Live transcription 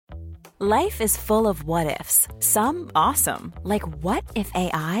Life is full of what-ifs. Some awesome, like what if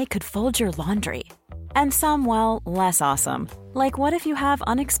AI could fold your laundry? And some, well, less awesome, like what if you have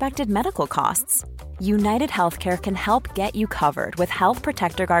unexpected medical costs? United Healthcare can help get you covered with Health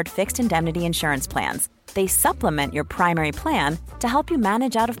Protector Guard fixed indemnity insurance plans. They supplement your primary plan to help you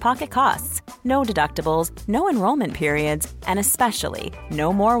manage out-of-pocket costs. No deductibles, no enrollment periods, and especially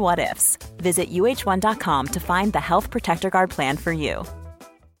no more what-ifs. Visit uh1.com to find the Health Protector Guard plan for you.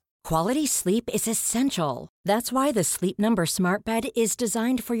 Quality sleep is essential. That's why the Sleep Number Smart Bed is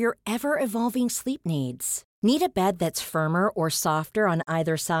designed for your ever-evolving sleep needs. Need a bed that's firmer or softer on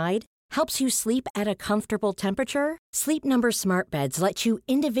either side? Helps you sleep at a comfortable temperature? Sleep Number Smart Beds let you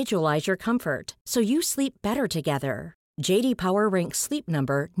individualize your comfort, so you sleep better together. J.D. Power ranks Sleep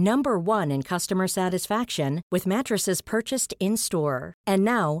Number number 1 in customer satisfaction with mattresses purchased in-store. And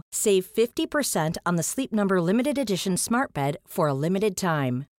now, save 50% on the Sleep Number Limited Edition Smart Bed for a limited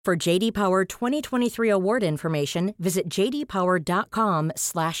time. For J.D. Power 2023 award information, visit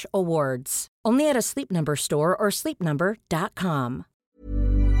jdpower.com/awards. Only at a Sleep Number store or sleepnumber.com.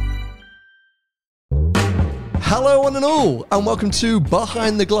 Hello one and all, and welcome to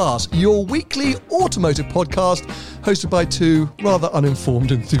Behind the Glass, your weekly automotive podcast hosted by two rather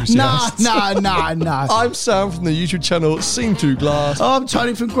uninformed enthusiasts. No. I'm Sam from the YouTube channel Seen Through Glass. I'm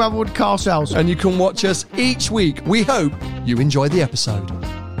Tony from Gravelwood Car Sales. And you can watch us each week. We hope you enjoy the episode.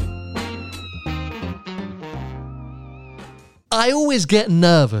 I always get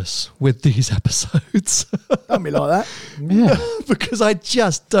nervous with these episodes. Don't be like that. Yeah. Because I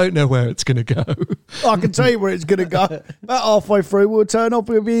just don't know where it's going to go. I can tell you where it's going to go. About halfway through, we'll turn off,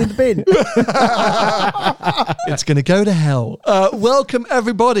 we'll be in the bin. It's going to go to hell. Welcome,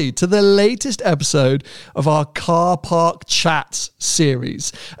 everybody, to the latest episode of our Car Park Chats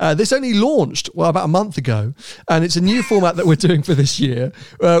series. This only launched, about a month ago, and it's a new format that we're doing for this year,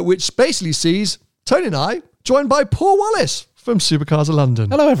 which basically sees Tony and I joined by Paul Wallace from Supercars of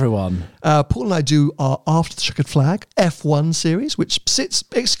London. Hello, everyone. Paul and I do our After the Checkered Flag F1 series, which sits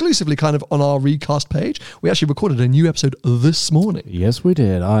exclusively kind of on our recast page. We actually recorded a new episode this morning. Yes, we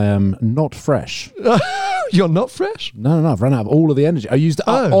did. I am not fresh. You're not fresh? No, I've run out of all of the energy. I used it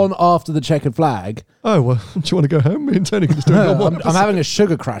up on After the Checkered Flag. Oh, well, do you want to go home? Me and Tony can just do it on one. I'm having a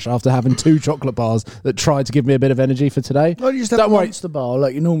sugar crash after having 2 chocolate bars that tried to give me a bit of energy for today. Why don't you just have a Monster bar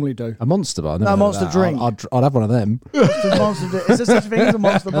like you normally do? A Monster bar? No, Monster drink. I'd have one of them. Is there such a thing as a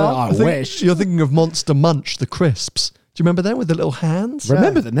Monster bar? I wish. You're thinking of Monster Munch, the crisps. Do you remember them with the little hands?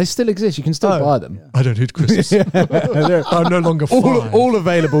 Remember them? They still exist. You can still buy them. Yeah. I don't eat crisps. I'm no longer fine. All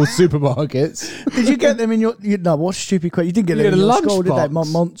available supermarkets. Did you get them in your... No, what stupid question. You didn't get them in your school, did they?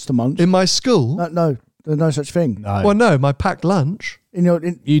 Monster Munch? In my school? No, there's no such thing. No. Well, no, my packed lunch. You had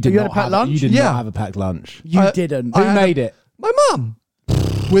a packed lunch? You did not have a packed lunch. You didn't. Who made it? My mum.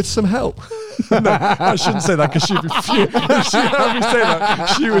 With some help. No, I shouldn't say that because she'd be furious. If she heard me say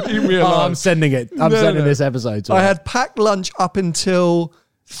that, she would eat me alive. I'm sending it. I'm sending this episode to her. I had packed lunch up until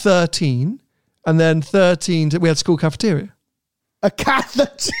 13, and then 13, we had school cafeteria. A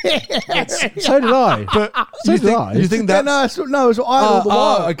cafeteria. So did I. But you think that's... No, it's what I had all the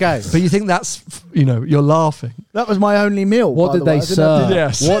while. Okay. But you think that's, you're laughing. That was my only meal. What did they serve?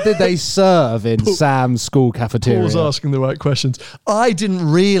 Yes. What did they serve in Sam's school cafeteria? Paul's asking the right questions. I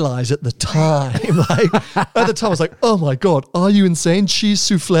didn't realise at the time. At the time, I was like, oh my God, are you insane? Cheese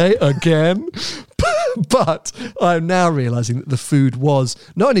souffle again? But I'm now realising that the food was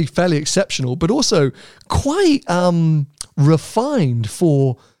not only fairly exceptional, but also quite refined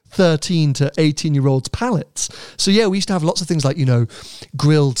for 13 to 18-year-olds' palates. So yeah, we used to have lots of things like,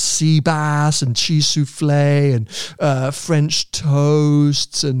 grilled sea bass and cheese souffle and French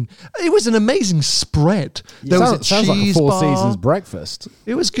toasts, and it was an amazing spread. There was a cheese like a Four bar. Seasons breakfast.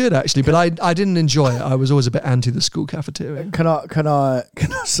 It was good actually, but I didn't enjoy it. I was always a bit anti the school cafeteria. Can I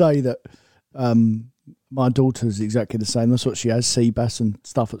say that my daughter's exactly the same. That's what she has, sea bass and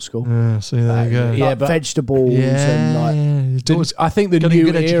stuff at school. Yeah, see, there you go. Like vegetables and I think the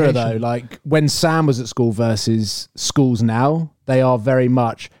new era though, like when Sam was at school versus schools now, they are very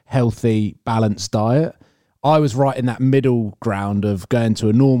much healthy, balanced diet. I was right in that middle ground of going to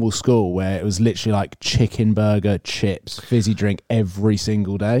a normal school where it was literally like chicken burger, chips, fizzy drink every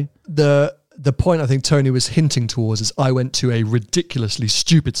single day. The point I think Tony was hinting towards is I went to a ridiculously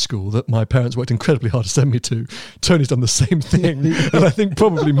stupid school that my parents worked incredibly hard to send me to. Tony's done the same thing. And I think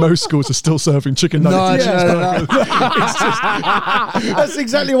probably most schools are still serving chicken nuggets. No. That's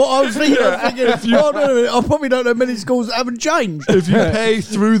exactly what I was thinking. I probably don't know many schools that haven't changed. If you pay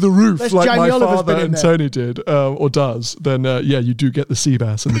through the roof like Jamie my Oliver's father been in and there. Tony did, or does, then you do get the sea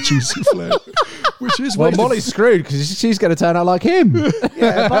bass and the cheese souffle. which is Well, wasted. Molly's screwed because she's going to turn out like him.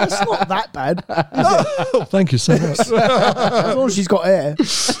 Yeah, but it's not that bad. Oh, thank you so much. As long as she's got hair.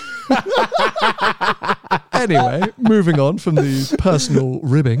 Anyway, moving on from the personal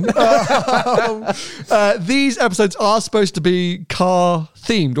ribbing. These episodes are supposed to be car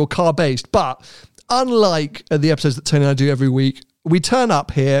themed or car based, but unlike the episodes that Tony and I do every week, we turn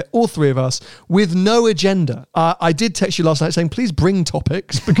up here, all three of us, with no agenda. I did text you last night saying, please bring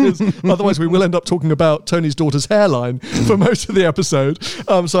topics, because otherwise we will end up talking about Tony's daughter's hairline for most of the episode.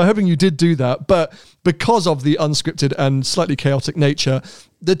 So I'm hoping you did do that. But because of the unscripted and slightly chaotic nature,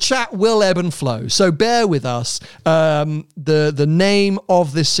 the chat will ebb and flow. So bear with us. The name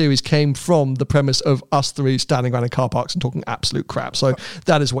of this series came from the premise of us three standing around in car parks and talking absolute crap. So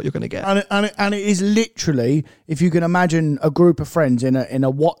that is what you're going to get. And it is literally, if you can imagine a group of friends in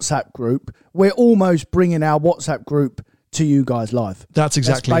a WhatsApp group, we're almost bringing our WhatsApp group to you guys live. That's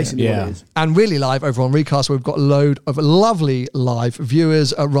exactly basically it. what it is. And really live over on Recast, where we've got a load of lovely live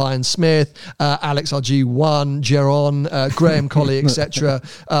viewers, Ryan Smith, Alex RG1, Jeron, Graham Colley, etc.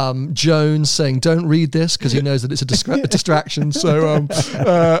 Jones saying, don't read this because he knows that it's a distraction. So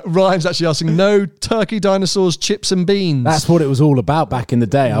Ryan's actually asking, no turkey, dinosaurs, chips and beans. That's what it was all about back in the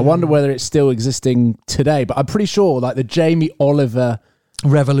day. I wonder whether it's still existing today, but I'm pretty sure like the Jamie Oliver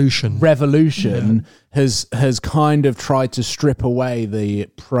Revolution has kind of tried to strip away the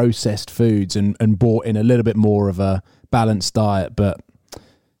processed foods and brought in a little bit more of a balanced diet, but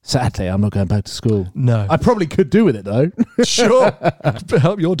sadly I'm not going back to school. No. I probably could do with it though. Sure.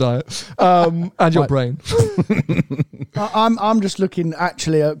 Help your diet and your brain. I'm just looking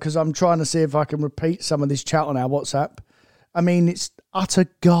actually because I'm trying to see if I can repeat some of this chat on our WhatsApp. I mean, it's utter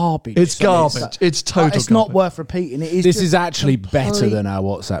garbage. It's garbage. It's total It's not garbage. worth repeating. This is actually better than our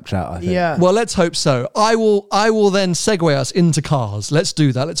WhatsApp chat, I think. Yeah. Well, let's hope so. I will then segue us into cars. Let's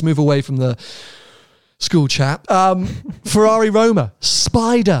do that. Let's move away from the school chat. Ferrari Roma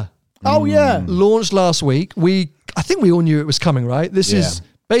Spider. Oh yeah. Launched last week. I think we all knew it was coming, right? This is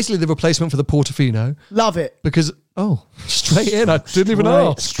basically the replacement for the Portofino. Love it. Because straight in. I didn't even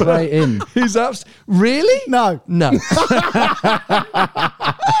ask. Straight in. He's really? No.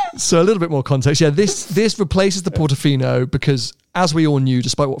 So a little bit more context. Yeah, this replaces the Portofino because, as we all knew,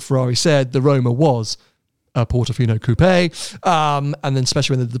 despite what Ferrari said, the Roma was a Portofino coupe, and then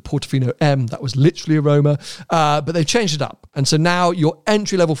especially when the Portofino M, that was literally a Roma, but they've changed it up. And so now your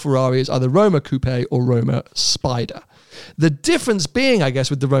entry-level Ferrari is either Roma Coupe or Roma Spider. The difference being, I guess,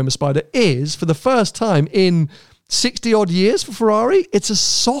 with the Roma Spider is, for the first time in 60-odd years for Ferrari, it's a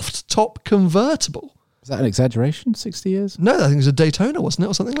soft-top convertible. Is that an exaggeration? 60 years? No, I think it was a Daytona, wasn't it,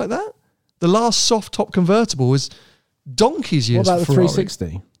 or something like that? The last soft-top convertible was donkey's years What about for the Ferrari.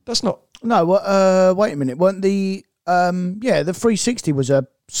 360? That's not... No. Wait a minute. Weren't the the 360 was a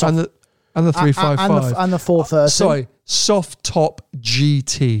soft, And the 355. and the 430. Sorry, soft-top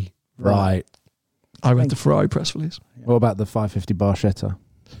GT. Right. I read the Ferrari press release. What about the 550 Barchetta?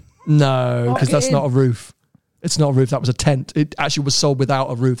 No, because that's it- not a roof. It's not a roof. That was a tent. It actually was sold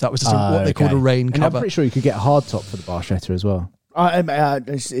without a roof. That was just what they called a rain And I'm cover. pretty sure you could get a hard top for the Barchetta as well.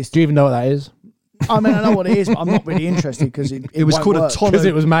 It's, Do you even know what that is? I mean, I know what it is, but I'm not really interested because it was won't called work. a tonneau. Because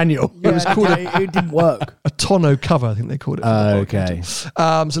it was manual. Yeah, it didn't work. A tonneau cover, I think they called it. Okay.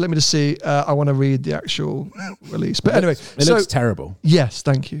 So let me just see. I want to read the actual release. But anyway, It looks terrible. yes,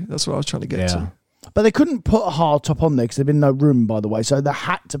 thank you. That's what I was trying to get to. But they couldn't put a hard top on there because there'd been no room, by the way. So there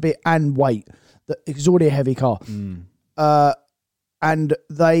had to be, and weight. It was already a heavy car. And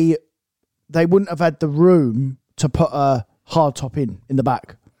they wouldn't have had the room to put a hard top in the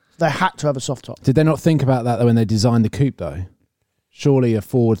back. They had to have a soft top. Did they not think about that though when they designed the coupe though? Surely a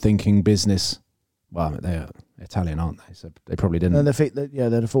forward-thinking business. Well, they're Italian, aren't they? So they probably didn't. And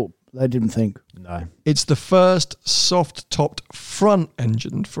they didn't think. No. It's the first soft-topped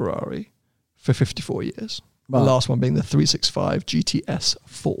front-engined Ferrari for 54 years. Right. The last one being the 365 GTS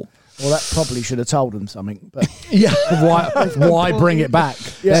 4. Well, that probably should have told them something. But Yeah. Why bring it back?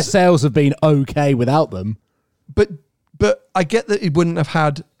 Yes. Their sales have been okay without them. But I get that it wouldn't have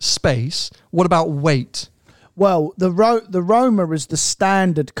had space. What about weight? well, the Roma as the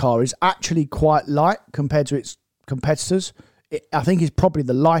standard car is actually quite light compared to its competitors. I think it's probably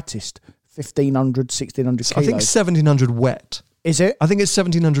the lightest, 1,500, 1,600 kilos. I think 1,700 wet. Is it? I think it's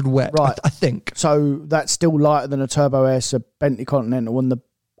 1,700 wet. Right. I think. So that's still lighter than a Turbo S, a Bentley Continental, and the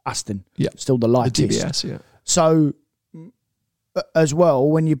Aston. Yeah. Still the The lightest. DBS, yeah. So, as well,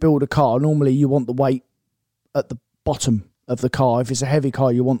 when you build a car, normally you want the weight at the bottom of the car. If it's a heavy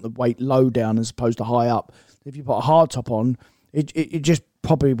car, you want the weight low down as opposed to high up. If you put a hard top on, it just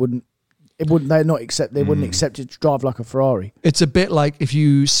probably wouldn't. It wouldn't. They wouldn't accept it to drive like a Ferrari. It's a bit like if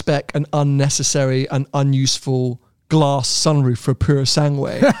you spec an unnecessary and unuseful glass sunroof for a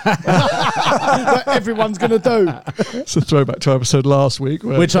Purosangue. That everyone's going to do. It's a throwback to our episode last week.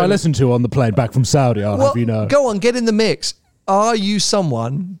 Which I listened to on the plane back from Saudi, I'll have you know. Go on, get in the mix. Are you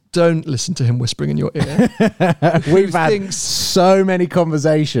someone, don't listen to him whispering in your ear. We've had so many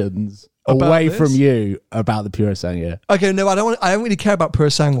conversations away from you about the Purosangue. Okay, no, I don't really care about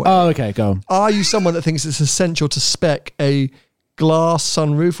Purosangue. Oh, okay, go on. Are you someone that thinks it's essential to spec a glass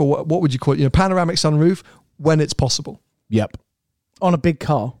sunroof, or what would you call it? Panoramic sunroof when it's possible? Yep. On a big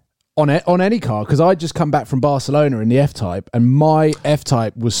car? On any car, because I just come back from Barcelona in the F-Type, and my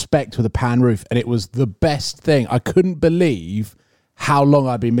F-Type was spec'd with a pan roof, and it was the best thing. I couldn't believe how long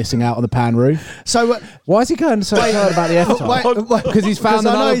I'd been missing out on the pan roof. So why is he going so hard about the F-Type? Because he's found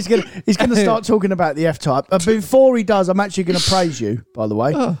I know he's going to start talking about the F-Type. Before he does, I'm actually going to praise you, by the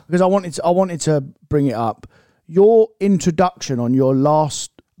way, because I wanted to bring it up. Your introduction on your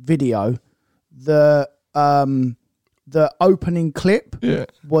last video, the opening clip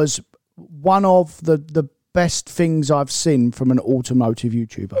was one of the best things I've seen from an automotive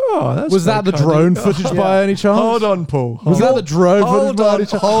YouTuber. Was that the drone footage by any chance? Hold on, Paul. Was that the drone footage by any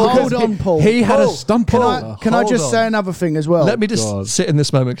chance? Hold on, Paul. He had a stunt pull. Can I just say another thing as well? Let me just sit in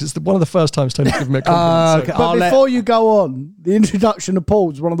this moment, because it's one of the first times Tony's given me a compliment. Okay. But before you go on, the introduction of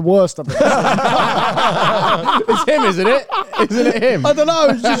Paul is one of the worst I've ever seen. It's him, isn't it? Isn't it him? I don't know.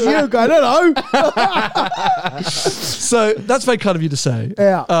 It's just you going, hello. So that's very kind of you to say.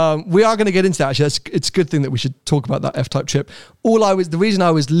 Yeah. We are going to get into that. Actually, it's a good thing that we should talk about that F-Type chip. The reason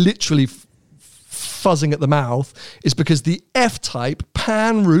I was literally fuzzing at the mouth is because the F-Type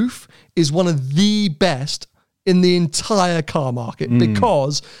pan roof is one of the best in the entire car market,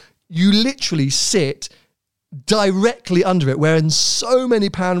 because you literally sit directly under it, where in so many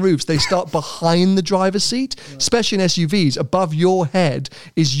pan roofs they start behind the driver's seat, especially in SUVs. Above your head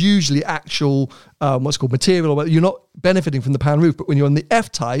is usually actual what's called material. You're not benefiting from the pan roof, but when you're on the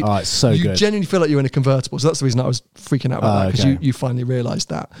F-Type, it's so you good. genuinely feel like you're in a convertible. So that's the reason I was freaking out about that, because you finally realised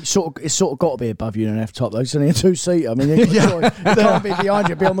that. It's sort of got to be above you in an F-Top though. It's only a 2-seater. I mean, you can't be behind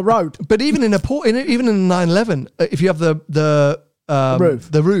you, be on the road. But even in even in a 911, if you have the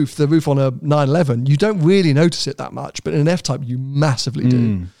roof on a 911, you don't really notice it that much, but in an F-Type you massively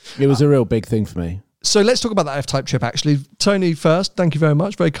do. It was a real big thing for me. So let's talk about that F-Type chip, actually. Tony first, thank you very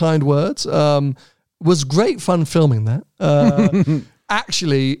much, very kind words. Was great fun filming that.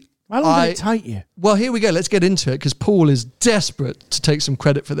 Actually, how long did it take you? Well, here we go, let's get into it, because Paul is desperate to take some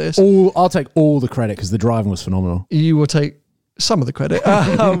credit for this. I'll take all the credit, because the driving was phenomenal. You will take some of the credit.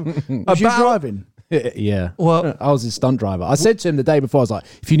 Was you driving? Yeah. Well, I was his stunt driver. I said to him the day before, I was like,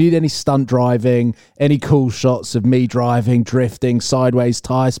 if you need any stunt driving, any cool shots of me driving, drifting, sideways,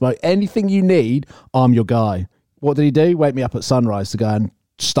 tyre smoke, anything you need, I'm your guy. What did he do? Wake me up at sunrise to go and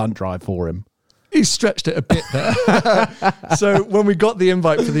stunt drive for him. He stretched it a bit there. So when we got the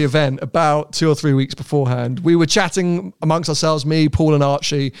invite for the event about 2 or 3 weeks beforehand, we were chatting amongst ourselves, me, Paul and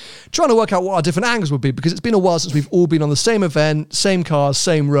Archie, trying to work out what our different angles would be, because it's been a while since we've all been on the same event, same cars,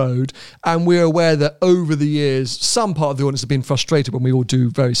 same road. And we're aware that over the years, some part of the audience have been frustrated when we all do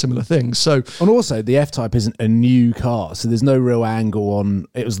very similar things. So, and also the F-Type isn't a new car, so there's no real angle on,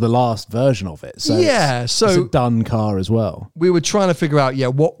 it was the last version of it. So it's a done car as well. We were trying to figure out,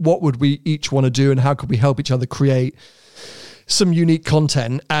 what would we each want to do, and how could we help each other create some unique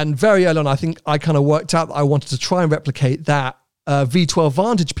content. And very early on, I think I kind of worked out that I wanted to try and replicate that V12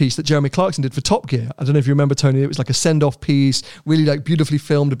 Vantage piece that Jeremy Clarkson did for Top Gear. I don't know if you remember, Tony. It was like a send-off piece, really like beautifully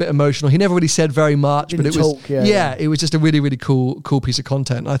filmed, a bit emotional. He never really said very much, but it was it was just a really, really cool piece of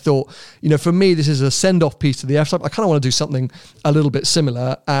content. And I thought, for me, this is a send-off piece to the F-Type. I kind of want to do something a little bit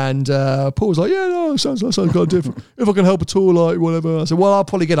similar. And Paul was like, sounds kind of different. If I can help at all, like whatever. I said, well, I'll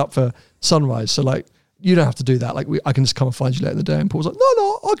probably get up for sunrise, so like you don't have to do that. Like I can just come and find you later in the day. And Paul was like,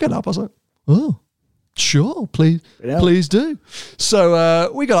 no, I'll get up. I was like, oh. Sure, please do.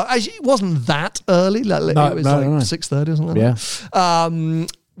 So we got. Actually, it wasn't that early. It was 6:30 or something. Yeah.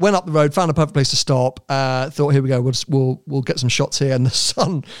 Went up the road, found a perfect place to stop. Thought, here we go. We'll get some shots here. And the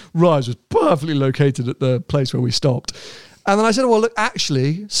sunrise was perfectly located at the place where we stopped. And then I said, well, look,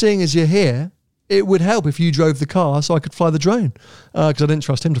 actually, seeing as you're here, it would help if you drove the car so I could fly the drone, because I didn't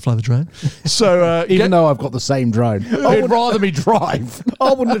trust him to fly the drone. So even though I've got the same drone, he'd rather me drive. I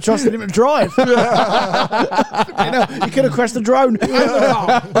wouldn't have trusted him to drive. You could have crashed the drone.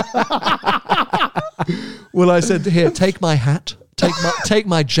 Well, I said, here, take my hat, take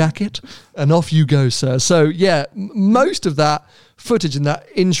my jacket, and off you go, sir. So yeah, most of that footage in that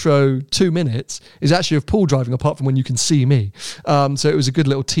intro 2 minutes is actually of Paul driving, apart from when you can see me. So it was a good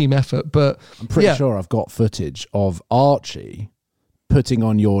little team effort. But I'm pretty sure I've got footage of Archie putting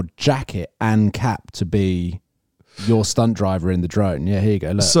on your jacket and cap to be your stunt driver in the drone. Yeah, here you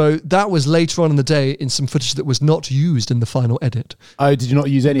go. Look. So that was later on in the day in some footage that was not used in the final edit. Oh, did you not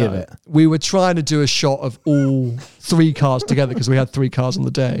use any of it? We were trying to do a shot of all 3 cars together because we had 3 cars on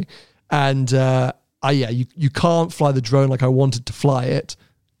the day. And you can't fly the drone like I wanted to fly it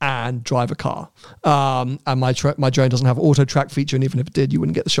and drive a car. And my drone doesn't have auto track feature, and even if it did, you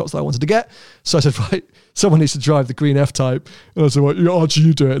wouldn't get the shots that I wanted to get. So I said, right, someone needs to drive the green F-Type. And I said, well, Archie,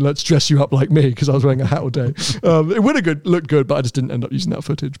 you do it, and let's dress you up like me, because I was wearing a hat all day. It would have looked good, but I just didn't end up using that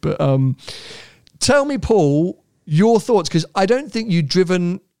footage. But tell me, Paul, your thoughts, because I don't think you'd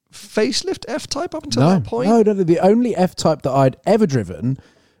driven facelift F-Type up until that point. No. The only F-Type that I'd ever driven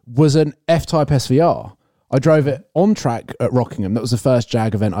was an F-Type SVR. I drove it on track at Rockingham. That was the first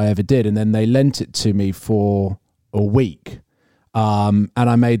Jag event I ever did. And then they lent it to me for a week. And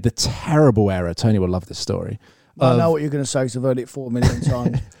I made the terrible error. Tony will love this story. I know what you're going to say, because I've heard it 4 million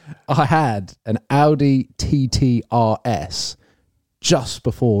times. I had an Audi TT RS just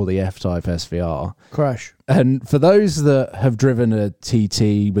before the F-Type SVR. Crash. And for those that have driven a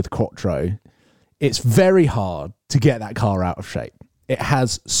TT with Quattro, it's very hard to get that car out of shape. It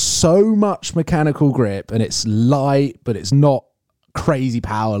has so much mechanical grip, and it's light, but it's not crazy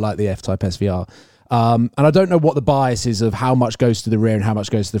power like the F-Type SVR. And I don't know what the bias is of how much goes to the rear and how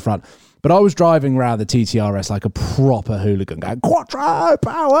much goes to the front. But I was driving around the TTRS like a proper hooligan, going, Quattro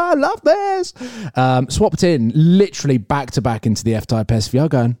power, I love this. Swapped in literally back to back into the F-Type SVR,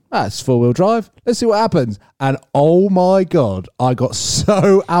 going, that's 4-wheel drive. Let's see what happens. And oh my God, I got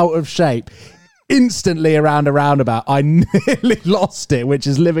so out of shape. Instantly around a roundabout, I nearly lost it, which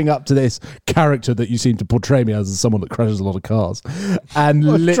is living up to this character that you seem to portray me as someone that crashes a lot of cars. And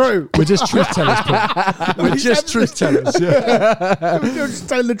true. We're just truth tellers, Paul. We're just truth tellers. Yeah. You're just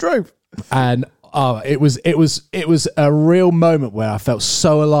telling the truth. And it was a real moment where I felt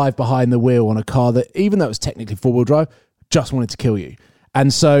so alive behind the wheel on a car that, even though it was technically 4-wheel drive, just wanted to kill you.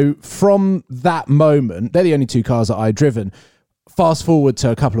 And so from that moment, they're the only 2 cars that I'd driven. Fast forward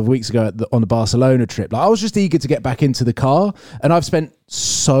to a couple of weeks ago on the Barcelona trip, I was just eager to get back into the car, and I've spent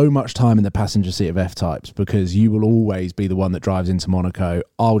so much time in the passenger seat of F-Types, because you will always be the one that drives into Monaco.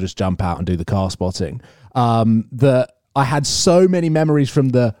 I'll just jump out and do the car spotting. That I had so many memories from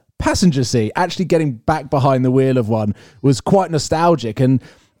the passenger seat. Actually getting back behind the wheel of one was quite nostalgic, and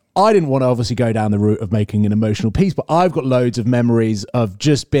I didn't want to obviously go down the route of making an emotional piece, but I've got loads of memories of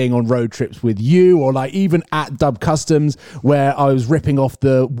just being on road trips with you, or like even at Dub Customs, where I was ripping off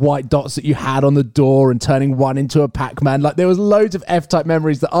the white dots that you had on the door and turning one into a Pac-Man. Like, there was loads of F-Type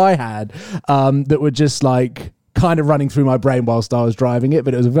memories that I had that were just like kind of running through my brain whilst I was driving it,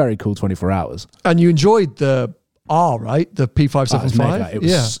 but it was a very cool 24 hours. And you enjoyed the R, right? The P575? It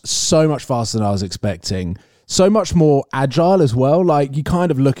was so much faster than I was expecting. So much more agile as well. Like, you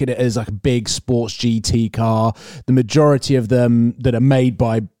kind of look at it as like a big sports GT car. The majority of them that are made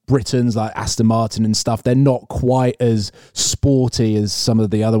by Britons, like Aston Martin and stuff, they're not quite as sporty as some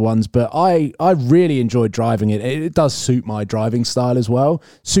of the other ones, but I really enjoyed driving it. It does suit my driving style as well.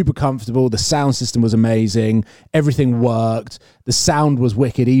 Super comfortable. The sound system was amazing. Everything worked. The sound was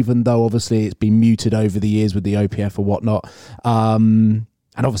wicked, even though obviously it's been muted over the years with the OPF or whatnot.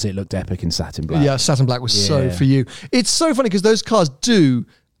 And obviously it looked epic in satin black. Yeah, satin black was so for you. It's so funny because those cars do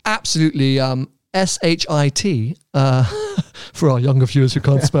absolutely SHIT, for our younger viewers who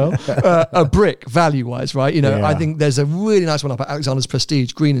can't spell, a brick value-wise, right? You know, I think there's a really nice one up at Alexander's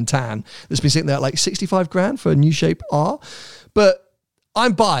Prestige, green and tan, that's been sitting there at like 65 grand for a new shape R. But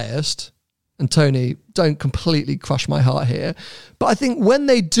I'm biased, and Tony, don't completely crush my heart here, but I think when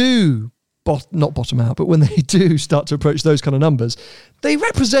they do not bottom out, but when they do start to approach those kind of numbers, they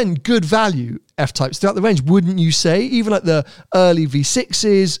represent good value F-Types throughout the range, wouldn't you say? Even like the early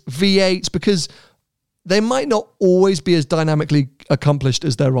V6s, V8s, because they might not always be as dynamically accomplished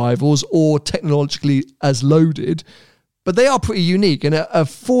as their rivals or technologically as loaded, but they are pretty unique. And a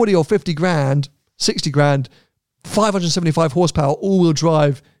 40 or 50 grand, 60 grand, 575 horsepower, all-wheel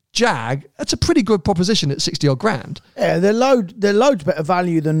drive Jag, that's a pretty good proposition at 60 odd grand. Yeah, they're loads better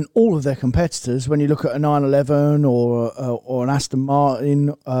value than all of their competitors. When you look at a 911 or an Aston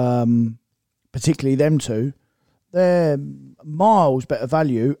Martin, particularly them two, they're miles better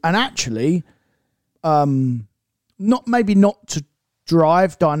value. And actually, not to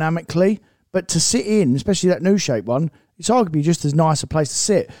drive dynamically, but to sit in, especially that new shape one, it's arguably just as nice a place to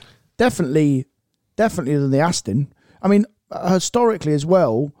sit. Definitely than the Aston. I mean, historically as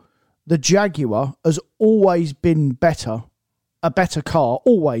well, the Jaguar has always been better a better car,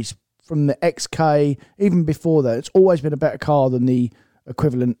 always, from the XK, even before that. It's always been a better car than the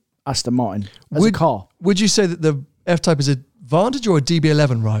equivalent Aston Martin as a car. Would you say that the F-Type is a Vantage or a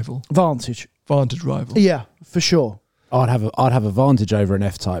DB11 rival? Vantage Rival. Yeah, for sure. I'd have a Vantage over an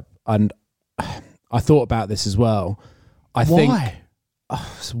F-Type, and I thought about this as well. Why? Think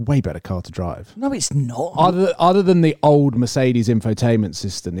it's a way better car to drive. No, it's not. Other than the old Mercedes infotainment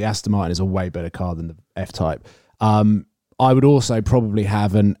system, the Aston Martin is a way better car than the F-Type. I would also probably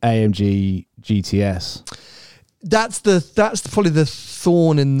have an AMG GTS. That's probably the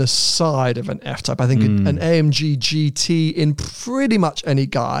thorn in the side of an F-Type. I think an AMG GT in pretty much any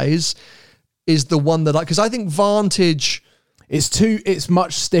guise is the one that because I think Vantage... It's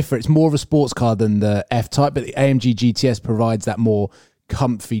much stiffer. It's more of a sports car than the F-Type, but the AMG GTS provides that more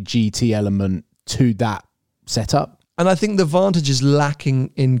comfy GT element to that setup. And I think the Vantage is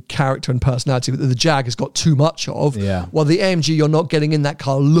lacking in character and personality that the Jag has got too much of. Yeah. While the AMG, you're not getting in that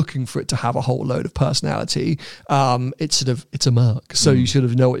car looking for it to have a whole load of personality. It's a Merc, so you sort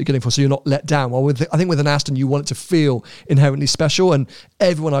of know what you're getting for, so you're not let down. While I think with an Aston, you want it to feel inherently special. And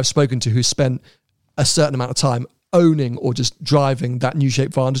everyone I've spoken to who's spent a certain amount of time owning or just driving that new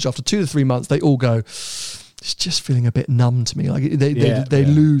shape Vantage, after 2 to 3 months, they all go, it's just feeling a bit numb to me. Like they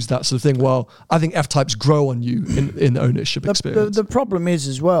lose that sort of thing. Well, I think F-Types grow on you in ownership experience. The problem is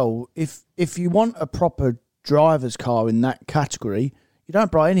as well, if you want a proper driver's car in that category, you don't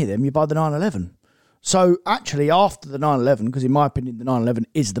buy any of them, you buy the 911. So actually after the 911, because in my opinion the 911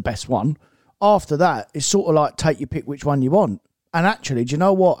 is the best one, after that it's sort of like take your pick which one you want. And actually, do you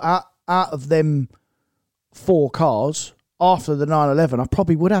know what? Out of them 4 cars, after the 911, I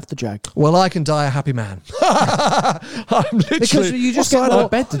probably would have the Jag. Well, I can die a happy man. I'm literally... Because you just get more...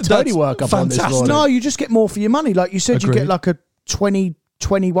 bed to Tony work up on this morning. No, you just get more for your money. Like you said, Agreed. You get like a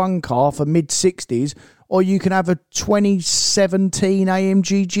 2021 car for mid-60s, or you can have a 2017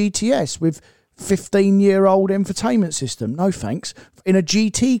 AMG GTS with 15-year-old infotainment system. No thanks. In a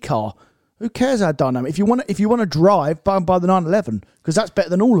GT car. Who cares how dynamic? If you want to drive, buy the 911, because that's better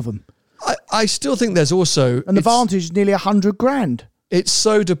than all of them. I still think there's also... And the Vantage is nearly $100,000. It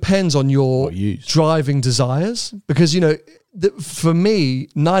so depends on your driving desires. Because, for me,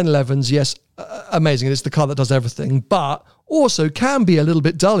 911s, yes, amazing. It's the car that does everything. But also can be a little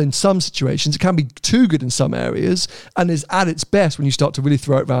bit dull in some situations. It can be too good in some areas. And is at its best when you start to really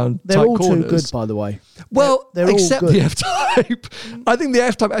throw it around They're tight all corners. too good, by the way. Well, they're except all good. the F-Type. I think the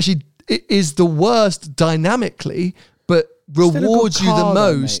F-Type actually is the worst dynamically, but rewards you the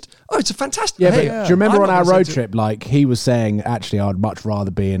most. It's a fantastic. Yeah, hey, but do you remember on our road trip, like he was saying, actually, I'd much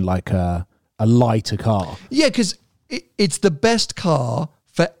rather be in like a lighter car. Yeah, because it's the best car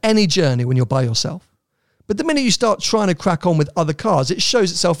for any journey when you're by yourself. But the minute you start trying to crack on with other cars, it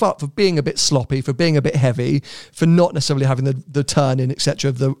shows itself up for being a bit sloppy, for being a bit heavy, for not necessarily having the turn in,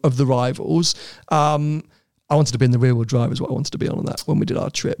 etc. of the rivals. I wanted to be in the rear wheel drive is what I wanted to be on that when we did our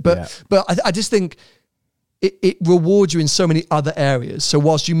trip. But I just think it rewards you in so many other areas. So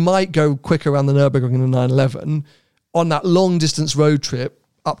whilst you might go quicker around the Nürburgring in a 911, on that long distance road trip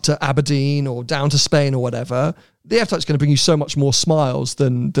up to Aberdeen or down to Spain or whatever, the F-Type is going to bring you so much more smiles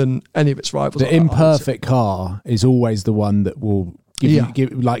than any of its rivals. The imperfect car is always the one that will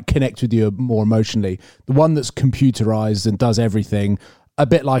connect with you more emotionally. The one that's computerized and does everything, a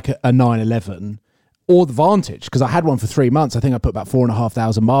bit like a 911. Or the Vantage, because I had one for 3 months. I think I put about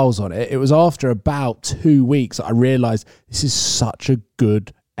 4,500 miles on it. It was after about 2 weeks that I realised this is such a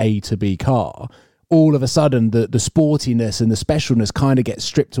good A to B car. All of a sudden, the sportiness and the specialness kind of gets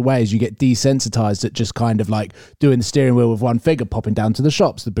stripped away as you get desensitized at just kind of like doing the steering wheel with one finger, popping down to the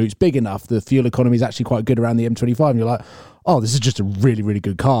shops. The boot's big enough. The fuel economy is actually quite good around the M25. And you're like, oh, this is just a really, really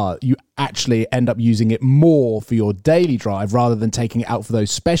good car. You actually end up using it more for your daily drive rather than taking it out for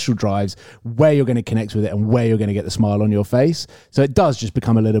those special drives where you're going to connect with it and where you're going to get the smile on your face. So it does just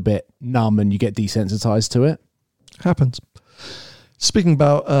become a little bit numb and you get desensitized to it. Happens. Speaking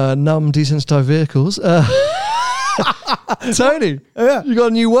about numb, desensitized vehicles, Tony, you got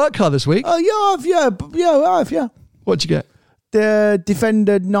a new work car this week. Oh, I have. What'd you get? The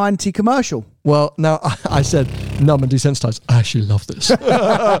Defender 90 commercial. Well, now I said numb and desensitized. I actually love this.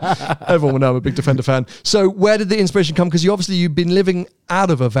 Everyone will know I'm a big Defender fan. So where did the inspiration come? Because you've been living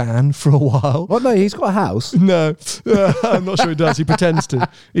out of a van for a while. Well, no, he's got a house. No, I'm not sure he does. He pretends to.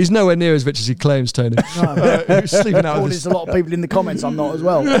 He's nowhere near as rich as he claims, Tony. He's sleeping out of There's a lot of people in the comments I'm not as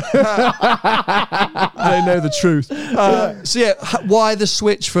well. They know the truth. Why the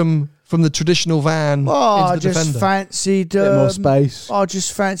switch from the traditional van into the Defender? I just fancied bit more space. I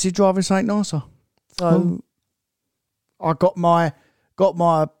just fancied driving something nicer. So I got my put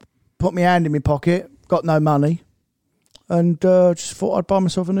my hand in my pocket, got no money. and just thought I'd buy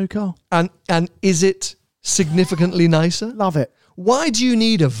myself a new car. And is it significantly nicer? Love it. Why do you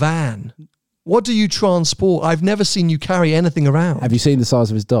need a van? What do you transport? I've never seen you carry anything around. Have you seen the size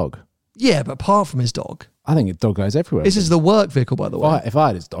of his dog? Yeah, but apart from his dog. I think his dog goes everywhere. This is the work vehicle, by the way. If I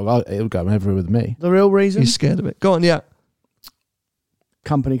had his dog, it would go everywhere with me. The real reason? He's scared of it. Go on, yeah.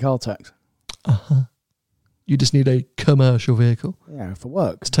 Company car tax. Uh-huh. You just need a commercial vehicle. Yeah, for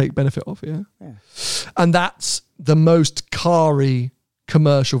work. To take benefit of, yeah? Yeah. And that's the most car-y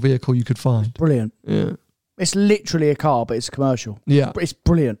commercial vehicle you could find. Brilliant. Yeah. It's literally a car, but it's commercial. Yeah. It's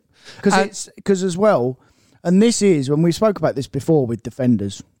brilliant. Because as well, and this is, when we spoke about this before with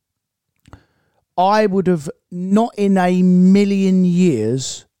Defenders, I would have not in a million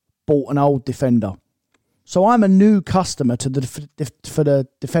years bought an old Defender. So I'm a new customer to for the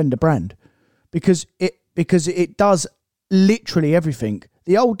Defender brand because it does literally everything.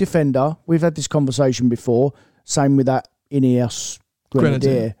 The old Defender, we've had this conversation before, same with that Ineos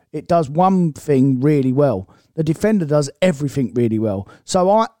Grenadier. It does one thing really well. The Defender does everything really well.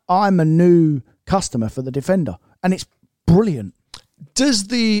 So I'm a new customer for the Defender, and it's brilliant. Does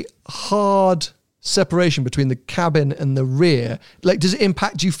the hard separation between the cabin and the rear, does it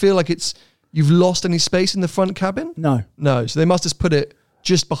impact? Do you feel like you've lost any space in the front cabin? No. So they must just put it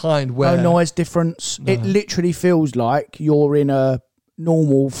just behind where... No noise difference. No. It literally feels like you're in a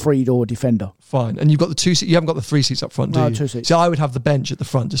normal 3-door Defender. Fine. And you've got the 2 seats. You haven't got the 3 seats up front, do you? No, 2 seats. So I would have the bench at the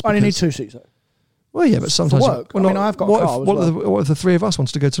front. I only need 2 seats though. Well, yeah, but sometimes... For work. I've got a car what if the 3 of us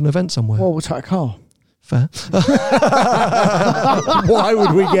wants to go to an event somewhere? Well, we'll take a car. Fair. Why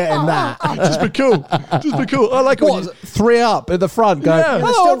would we get in that? Just be cool. I like it. 3 up at the front going,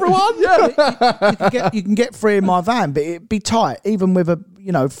 hello, everyone. Yeah. You can get 3 in my van, but it'd be tight. Even with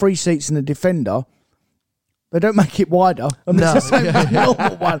 3 seats in the Defender, they don't make it wider. It's the same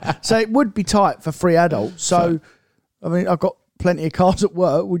normal one. So it would be tight for 3 adults. So, I've got plenty of cars at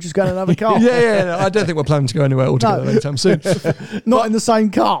work. We'll just go in another car. No, I don't think we're planning to go anywhere altogether anytime soon. Not in the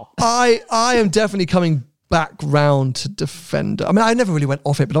same car. I am definitely coming back round to Defender. I mean, I never really went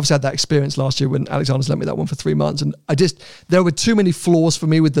off it, but obviously I had that experience last year when Alexander's lent me that one for 3 months, and there were too many flaws for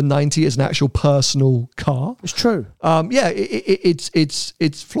me with the 90 as an actual personal car. It's true.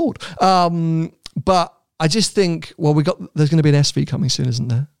 It's flawed. But I just think, there's going to be an SV coming soon, isn't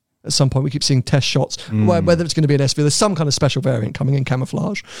there? At some point, we keep seeing test shots, whether it's going to be an SV. There's some kind of special variant coming in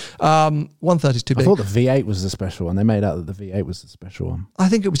camouflage. 130 is too big. I thought the V8 was the special one. They made out that the V8 was the special one. I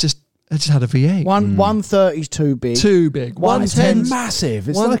think it just had a V8. 130 is too big. Too big. 110 massive.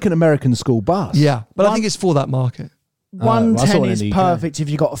 It's like an American school bus. Yeah, but I think it's for that market. 110 is perfect if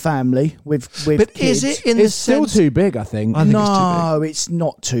you've got a family with but kids. Is it it's still too big, I think. I think no, it's too big. It's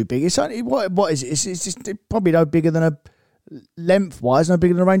not too big. It's only, what is it? It's just probably no bigger than length-wise, no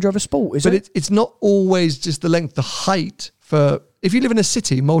bigger than a Range Rover Sport, is it? But it's not always just the length, the height. If you live in a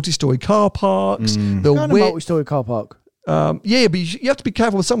city, multi-storey car parks, the width. Multi-storey car park. But you have to be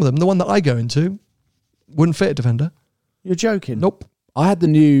careful with some of them. The one that I go into wouldn't fit a Defender. You're joking? Nope. I had the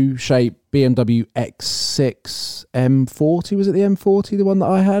new shape BMW X6 M40. Was it the M40, the one that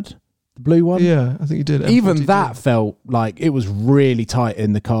I had? The blue one? Yeah, I think you did. Even that felt like it was really tight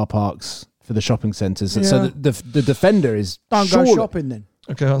in the car parks for the shopping centres. Yeah. So the Defender is... Don't go shopping then.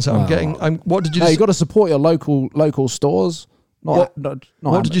 Okay, so what did you... You've got to support your local stores. What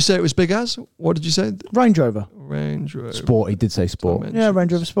did you say it was big as? What did you say? Range Rover. Sport, he did say sport. Yeah,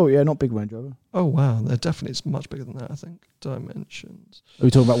 Range Rover Sport. Yeah, not big Range Rover. Oh, wow. They're definitely, it's much bigger than that, I think. Dimensions. Are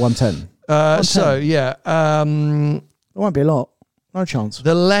we talking about 110? 110. So, yeah. There won't be a lot. No chance.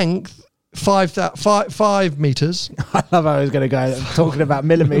 The length, 5 meters. I love how he's going to go talking about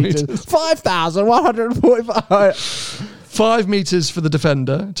millimeters. 5,145. 5 meters for the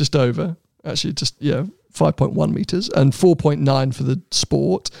Defender, just over. Actually, 5.1 meters and 4.9 for the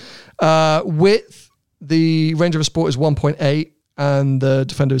Sport. Width, the Range Rover Sport is 1.8 and the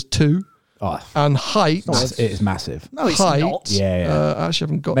Defender is 2. Oh, and height, it is massive. No, it's not. Yeah. I actually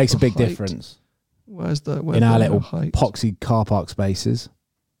haven't got. Makes a big height. Difference. Where's in our little poxy car park spaces?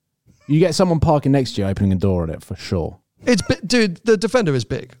 You get someone parking next to you, opening a door on it for sure. Dude. The Defender is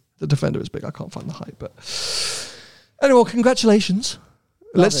big. I can't find the height, but anyway, congratulations.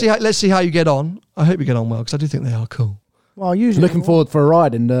 Let's see how you get on. I hope you get on well because I do think they are cool. Well, usually looking forward for a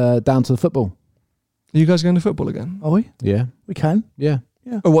ride and down to the football. Are you guys going to football again? Are we? Yeah, we can. Yeah.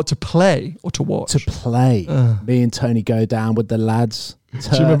 Or what, to play or to watch? To play. Me and Tony go down with the lads. Do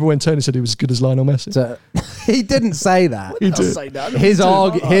you remember when Tony said he was as good as Lionel Messi? He didn't say that. He did. Say that. His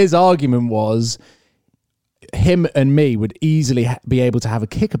argument was him and me would easily be able to have a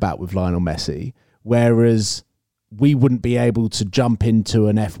kickabout with Lionel Messi, whereas we wouldn't be able to jump into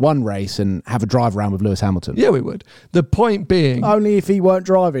an F1 race and have a drive around with Lewis Hamilton. Yeah, we would. The point being... Only if he weren't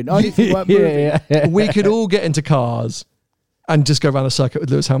driving. Only if he weren't moving. We could all get into cars and just go around a circuit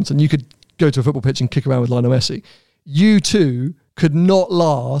with Lewis Hamilton. You could go to a football pitch and kick around with Lionel Messi. You two could not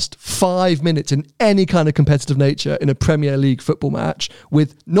last 5 minutes in any kind of competitive nature in a Premier League football match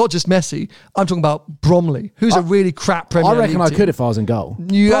with not just Messi. I'm talking about Bromley, who's a really crap Premier League I reckon I team. could if I was in goal.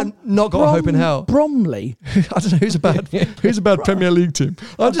 You had not got a hope in hell. Bromley? I don't know who's a bad Premier League team.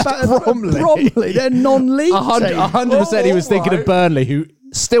 I'm just Bromley. They're non-league 100% he was thinking of Burnley, who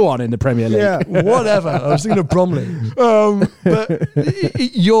still on in the Premier League. Yeah, whatever. I was thinking of Bromley. But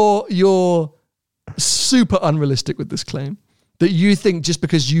you're super unrealistic with this claim that you think just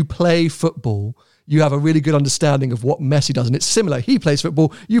because you play football, you have a really good understanding of what Messi does. And it's similar. He plays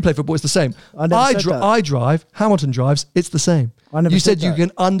football, you play football, it's the same. I drive, Hamilton drives, it's the same. You said you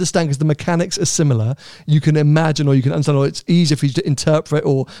can understand because the mechanics are similar. You can imagine or you can understand, or it's easier for you to interpret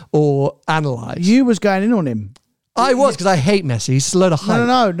or analyse. You was going in on him. I was, because I hate Messi. He's a load of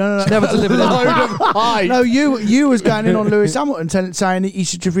hype. No. He's never delivered anything. No, you was going in on Lewis Hamilton saying that he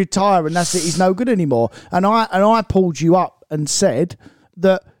should retire and that's it, he's no good anymore. And I pulled you up and said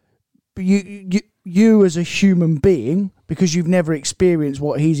that you as a human being, because you've never experienced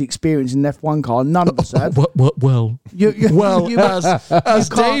what he's experienced in an F1 car, none of us have. As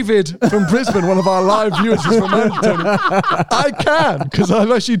David from Brisbane, one of our live viewers is from Tony, I can, because I've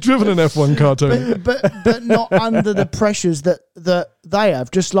actually driven an F1 car, Tony. But not under the pressures that they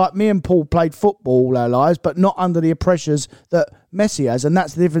have. Just like me and Paul played football all our lives, but not under the pressures that Messi has. And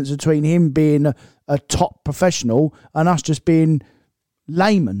that's the difference between him being a top professional and us just being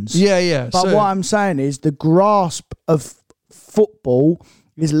layman's. Yeah. But what I'm saying is the grasp of football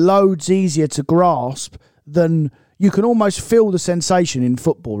is loads easier to grasp than... You can almost feel the sensation in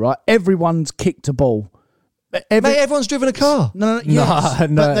football, right? Everyone's kicked a ball. Mate, everyone's driven a car. No. No.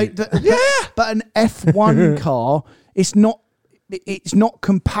 But an F1 car, it's not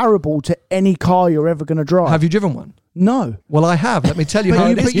comparable to any car you're ever going to drive. Have you driven one? No. Well, I have. Let me tell you how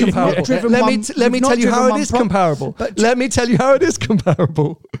it is comparable. Let me tell you how it is comparable. Let me tell you how it is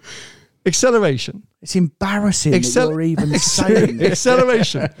comparable. Acceleration. It's embarrassing that you're even saying this.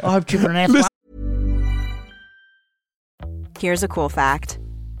 Acceleration. I've driven an F1. Here's a cool fact.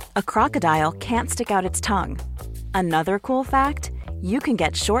 A crocodile can't stick out its tongue. Another cool fact, you can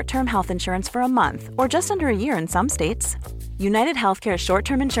get short-term health insurance for a month or just under a year in some states. United Healthcare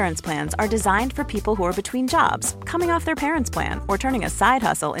short-term insurance plans are designed for people who are between jobs, coming off their parents' plan, or turning a side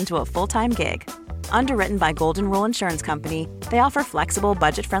hustle into a full-time gig. Underwritten by Golden Rule Insurance Company, they offer flexible,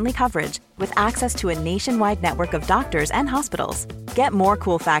 budget-friendly coverage with access to a nationwide network of doctors and hospitals. Get more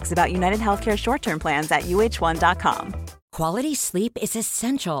cool facts about United Healthcare short-term plans at uh1.com. Quality sleep is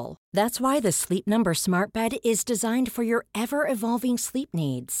essential. That's why the Sleep Number Smart Bed is designed for your ever-evolving sleep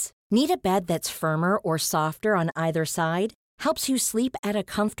needs. Need a bed that's firmer or softer on either side? Helps you sleep at a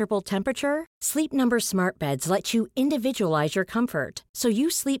comfortable temperature? Sleep Number Smart Beds let you individualize your comfort, so you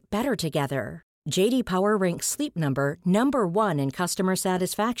sleep better together. J.D. Power ranks Sleep Number number 1 in customer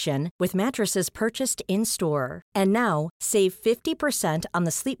satisfaction with mattresses purchased in-store. And now, save 50% on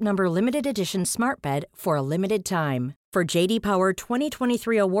the Sleep Number Limited Edition Smart Bed for a limited time. For J.D. Power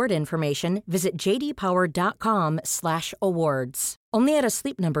 2023 award information, visit jdpower.com/awards. Only at a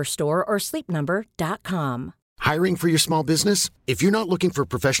Sleep Number store or sleepnumber.com. Hiring for your small business? If you're not looking for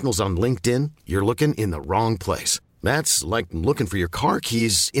professionals on LinkedIn, you're looking in the wrong place. That's like looking for your car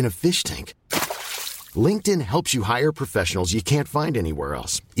keys in a fish tank. LinkedIn helps you hire professionals you can't find anywhere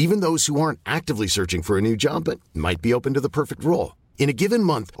else, even those who aren't actively searching for a new job but might be open to the perfect role. In a given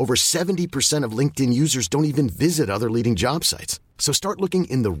month, over 70% of LinkedIn users don't even visit other leading job sites. So start looking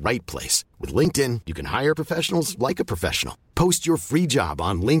in the right place. With LinkedIn, you can hire professionals like a professional. Post your free job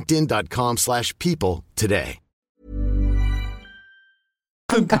on linkedin.com/people today.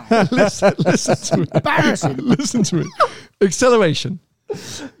 Listen to me. Embarrassing. Listen to me. Acceleration.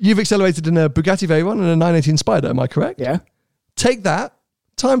 You've accelerated in a Bugatti Veyron and a 918 Spider, am I correct? Yeah. Take that,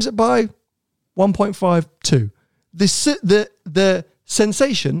 times it by 1.52. The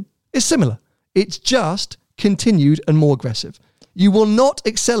sensation is similar. It's just continued and more aggressive. You will not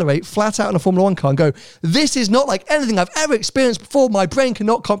accelerate flat out in a Formula 1 car and go, this is not like anything I've ever experienced before. My brain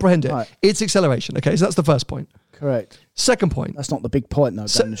cannot comprehend it. Right. It's acceleration. Okay, so that's the first point. Correct. Second point. That's not the big point, though,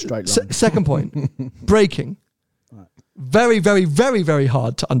 down the straight line. Second point. Braking. Right. Very, very, very, very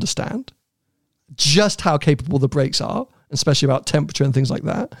hard to understand just how capable the brakes are, especially about temperature and things like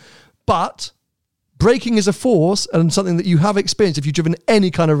that. But braking is a force and something that you have experienced if you've driven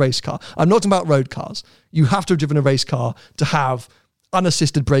any kind of race car. I'm not talking about road cars. You have to have driven a race car to have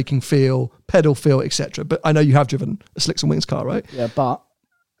unassisted braking feel, pedal feel, etc. But I know you have driven a Slicks and Wings car, right? Yeah, but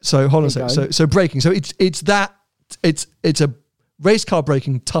so hold on a second. So braking. So it's a race car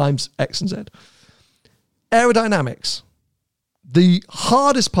braking times X and Z. Aerodynamics. The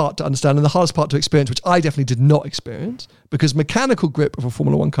hardest part to understand and the hardest part to experience, which I definitely did not experience, because mechanical grip of a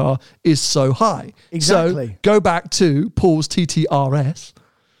Formula One car is so high. Exactly. So go back to Paul's TTRS,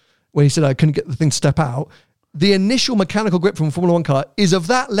 where he said I couldn't get the thing to step out. The initial mechanical grip from a Formula One car is of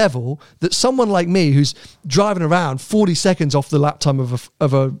that level that someone like me, who's driving around 40 seconds off the lap time of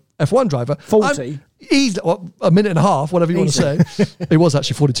a F1 driver, 40. Easily, a minute and a half, whatever you want to say. It was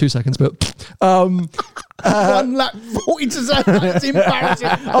actually 42 seconds, but 1 lap, 42 seconds. That's embarrassing.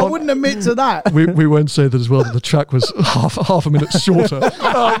 I wouldn't admit to that. We won't say that as well, that the track was half a minute shorter.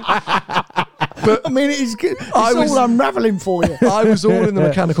 But I mean, it's all unravelling for you. I was all in the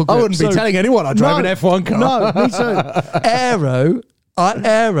mechanical grip. I wouldn't be telling anyone I drive an F1 car. No, me too. Aero,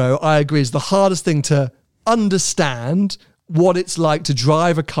 I agree, is the hardest thing to understand what it's like to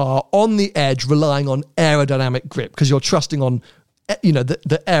drive a car on the edge relying on aerodynamic grip, because you're trusting on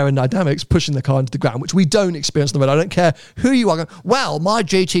the aerodynamics pushing the car into the ground, which we don't experience on the road. I don't care who you are going, well, my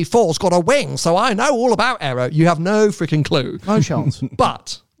GT4's got a wing, so I know all about aero. You have no freaking clue. No chance.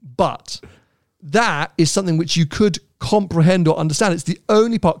 But that is something which you could comprehend or understand. It's the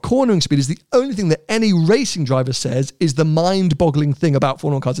only part. Cornering speed is the only thing that any racing driver says is the mind-boggling thing about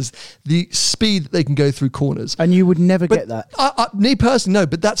Formula 1 cars, is the speed that they can go through corners. And you would never get that. Me personally, no,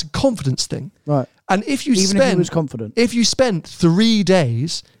 but that's a confidence thing. Right. And if you Even if he was confident. If you spent 3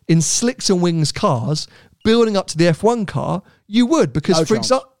 days in Slicks and Wings cars building up to the F1 car, you would, because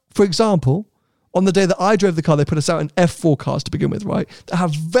for example, on the day that I drove the car, they put us out in F4 cars to begin with, right? That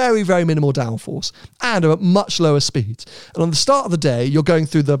have very, very minimal downforce and are at much lower speeds. And on the start of the day, you're going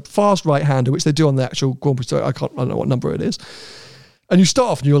through the fast right-hander, which they do on the actual Grand Prix. So I don't know what number it is. And you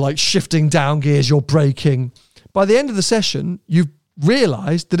start off and you're like shifting down gears, you're braking. By the end of the session, you've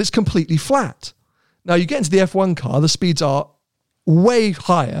realised that it's completely flat. Now, you get into the F1 car, the speeds are way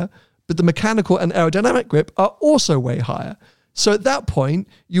higher, but the mechanical and aerodynamic grip are also way higher. So at that point,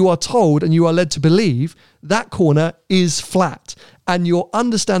 you are told and you are led to believe that corner is flat. And your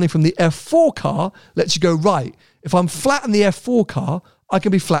understanding from the F4 car lets you go, right, if I'm flat in the F4 car, I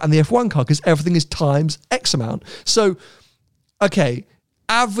can be flat in the F1 car because everything is times X amount. So, okay,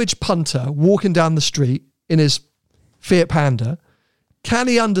 average punter walking down the street in his Fiat Panda, can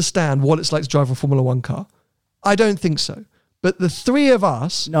he understand what it's like to drive a Formula One car? I don't think so. But the three of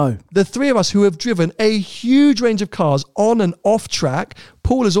us who have driven a huge range of cars on and off track,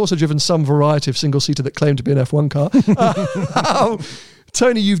 Paul has also driven some variety of single-seater that claim to be an F1 car.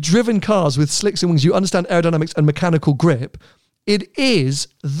 Tony, you've driven cars with Slicks and Wings. You understand aerodynamics and mechanical grip. It is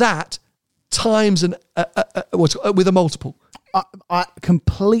that times with a multiple. I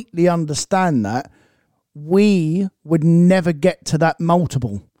completely understand that. We would never get to that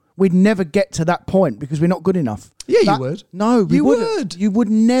multiple. We'd never get to that point because we're not good enough. Yeah, you would. No, we wouldn't. Would. You would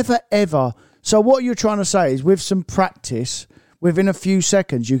never, ever. So what you're trying to say is with some practice, within a few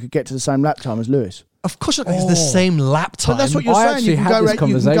seconds, you could get to the same lap time as Lewis. Of course it's the same lap time. But that's what you're saying. You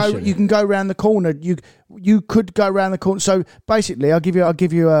can go around the corner. You could go around the corner. So basically, I'll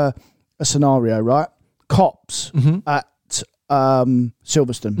give you a scenario, right? Cops at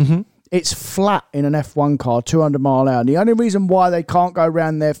Silverstone. Mm-hmm. It's flat in an F1 car, 200 mile an hour. And the only reason why they can't go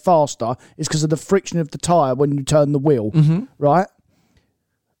around there faster is because of the friction of the tyre when you turn the wheel, right?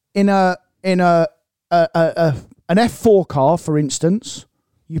 In an F4 car, for instance,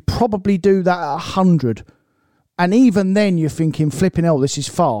 you probably do that at 100, and even then you're thinking, flipping hell, this is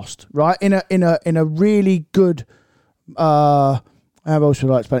fast, right? In a really good, how else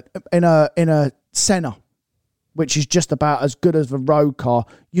would I explain? In a Senna, which is just about as good as a road car,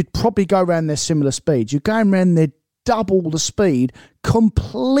 you'd probably go around there similar speeds. You're going around there double the speed,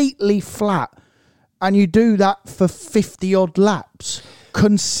 completely flat, and you do that for 50-odd laps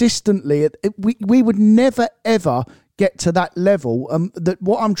consistently. We would never, ever get to that level. That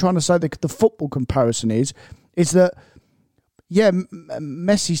what I'm trying to say, the football comparison is that, yeah,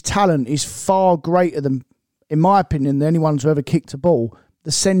 Messi's talent is far greater than, in my opinion, than anyone who's ever kicked a ball.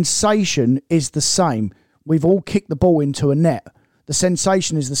 The sensation is the same. We've all kicked the ball into a net. The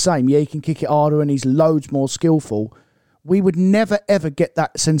sensation is the same. Yeah, he can kick it harder and he's loads more skillful. We would never, ever get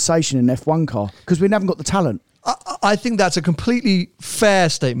that sensation in an F1 car because we haven't got the talent. I think that's a completely fair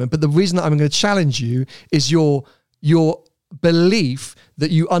statement. But the reason that I'm going to challenge you is your belief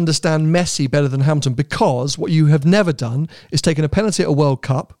that you understand Messi better than Hamilton, because what you have never done is taken a penalty at a World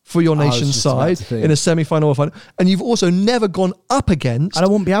Cup for your nation's side in a semi-final or final, and you've also never gone up against, and I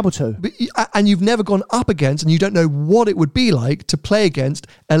won't be able to, and you've never gone up against, and you don't know what it would be like to play against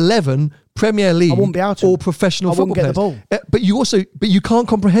 11 Premier League or professional football players. I won't get the ball. But you can't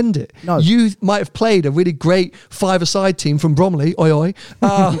comprehend it. No. You might have played a really great five-a-side team from Bromley, and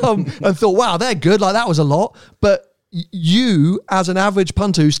thought, wow, they're good, like that was a lot. But you, as an average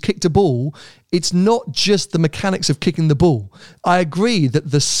punter who's kicked a ball, it's not just the mechanics of kicking the ball. I agree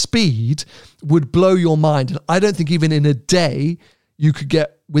that the speed would blow your mind. And I don't think even in a day you could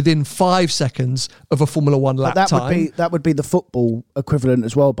get within 5 seconds of a Formula One lap time. That would be the football equivalent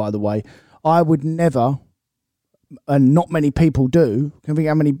as well, by the way. I would never, and not many people do, can think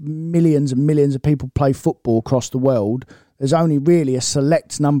how many millions and millions of people play football across the world. There's only really a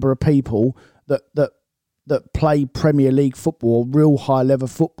select number of people that play Premier League football, real high-level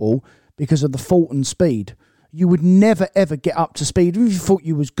football, because of the Fulton speed. You would never, ever get up to speed, even if you thought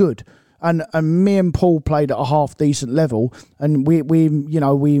you was good. And me and Paul played at a half-decent level, and we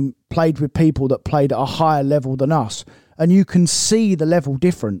played with people that played at a higher level than us. And you can see the level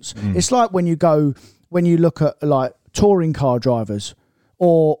difference. It's like when you look at like touring car drivers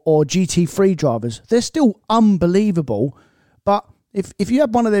or GT3 drivers, they're still unbelievable. But if you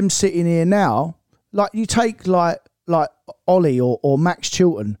have one of them sitting here now, like you take like Ollie or Max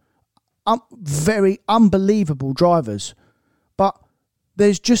Chilton, very unbelievable drivers, but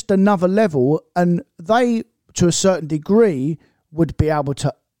there's just another level, and they, to a certain degree, would be able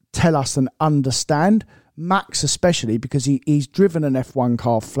to tell us and understand. Max especially, because he's driven an F1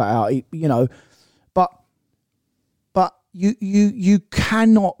 car flat out, but you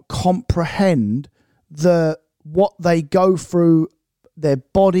cannot comprehend what they go through, their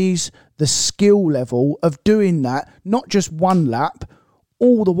bodies, the skill level of doing that, not just one lap,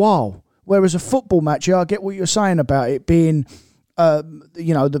 all the while. Whereas a football match, I get what you're saying about it being,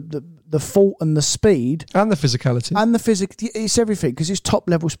 the fault and the speed. And the physicality. And the physics. It's everything, because it's top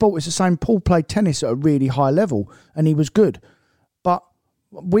level sport. It's the same. Paul played tennis at a really high level and he was good. But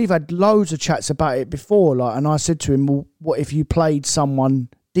we've had loads of chats about it before. And I said to him, well, what if you played someone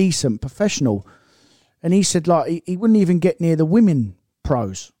decent, professional? And he said, he wouldn't even get near the women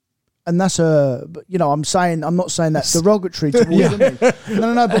pros. And that's I'm not saying that derogatory towards women.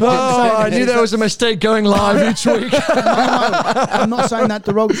 No. But I knew there was a mistake going live each week. No, I'm not saying that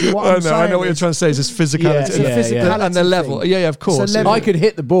derogatory. I know what you're trying to say is this physicality, and the level. Yeah, of course. I could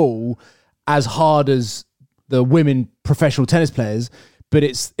hit the ball as hard as the women professional tennis players, but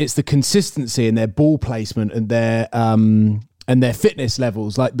it's the consistency in their ball placement and their fitness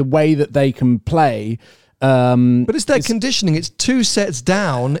levels, like the way that they can play. But it's their conditioning. It's 2 sets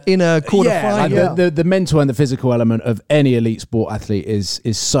down in a quarterfinal. Like the mental and the physical element of any elite sport athlete is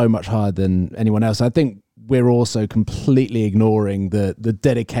so much higher than anyone else. I think we're also completely ignoring the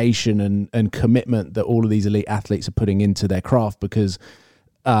dedication and commitment that all of these elite athletes are putting into their craft, because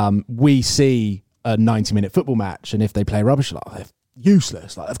we see a 90-minute football match, and if they play rubbish, they're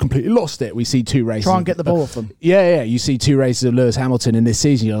useless. They've completely lost it. We see 2 races. Try and get the ball off them. Yeah. You see 2 races of Lewis Hamilton in this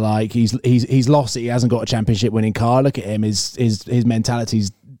season. You're like, he's lost it. He hasn't got a championship winning car. Look at him. His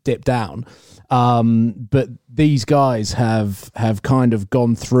mentality's dipped down. But these guys have kind of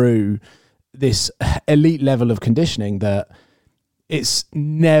gone through this elite level of conditioning that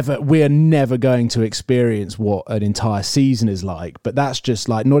we're never going to experience what an entire season is like. But that's just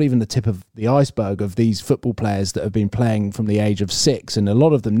like not even the tip of the iceberg of these football players that have been playing from the age of 6. And a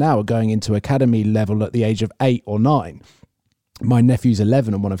lot of them now are going into academy level at the age of 8 or 9. My nephew's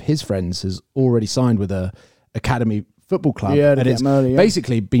 11 and one of his friends has already signed with a academy football club. Yeah, and it's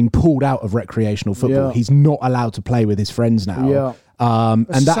basically been pulled out of recreational football. Yeah. He's not allowed to play with his friends now. Yeah. And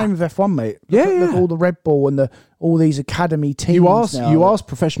the same with F1, mate. Look at all the Red Bull and all these academy teams. You ask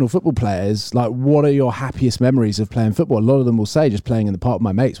professional football players, like, what are your happiest memories of playing football? A lot of them will say just playing in the park with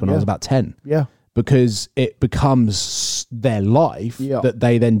my mates when I was about 10. Yeah. Because it becomes their life that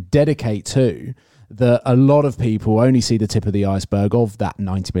they then dedicate to. That a lot of people only see the tip of the iceberg of that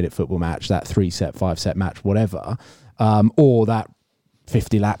 90-minute football match, that 3-set, 5-set match, whatever, or that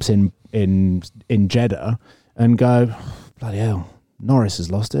 50 laps in Jeddah, and go, bloody hell, Norris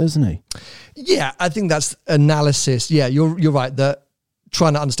has lost it, hasn't he? Yeah, I think that's analysis. Yeah, you're right, that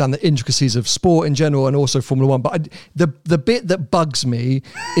trying to understand the intricacies of sport in general and also Formula One. But the bit that bugs me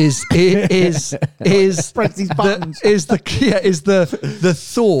is the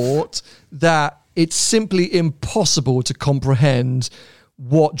thought that it's simply impossible to comprehend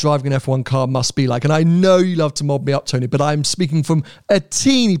what driving an F1 car must be like. And I know you love to mob me up, Tony, but I'm speaking from a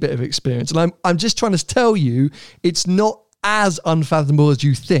teeny bit of experience. And I'm just trying to tell you, it's not as unfathomable as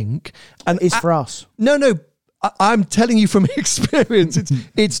you think. And It's for us. No. I'm telling you from experience,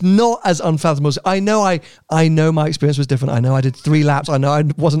 it's not as unfathomable. I know my experience was different. I know I did 3 laps. I know I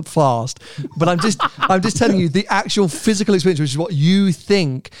wasn't fast, but I'm just telling you the actual physical experience, which is what you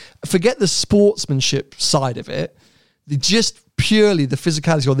think. Forget the sportsmanship side of it. Just purely the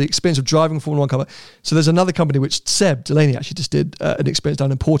physicality or the experience of driving a Formula 1 car. So there's another company which Seb Delaney actually just did an experience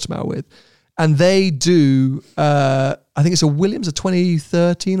down in Portimao with. And they do, I think it's a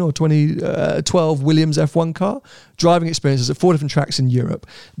 2013 or 2012 Williams F1 car, driving experiences at 4 different tracks in Europe.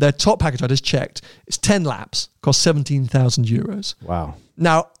 Their top package I just checked, it's 10 laps, cost €17,000. Wow.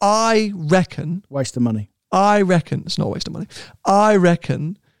 Now, I reckon... Waste of money. It's not a waste of money. I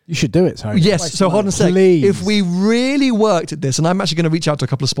reckon... You should do it, Tony. Yes, so hold on a sec. Please. If we really worked at this, and I'm actually going to reach out to a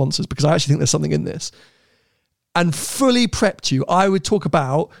couple of sponsors because I actually think there's something in this, and fully prepped you, I would talk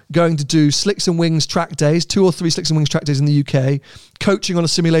about going to do Slicks and Wings track days, 2 or 3 Slicks and Wings track days in the UK, coaching on a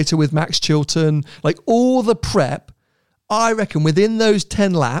simulator with Max Chilton, like all the prep. I reckon within those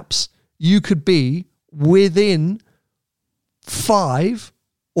 10 laps, you could be within 5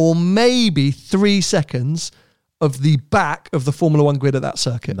 or maybe 3 seconds of the back of the Formula 1 grid at that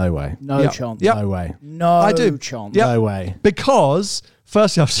circuit. No way. No chance. Yep. No way. No I do. chance. Yep. No way. Because,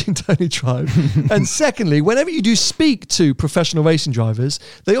 firstly, I've seen Tony drive. And secondly, whenever you do speak to professional racing drivers,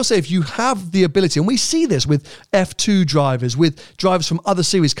 they all say if you have the ability, and we see this with F2 drivers, with drivers from other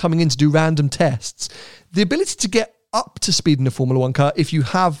series coming in to do random tests, the ability to get up to speed in a Formula 1 car, if you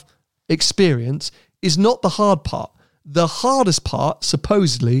have experience, is not the hard part. The hardest part,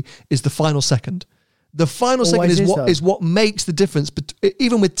 supposedly, is the final second. The final Always second is what makes the difference,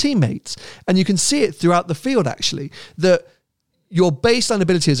 even with teammates. And you can see it throughout the field, actually, that your baseline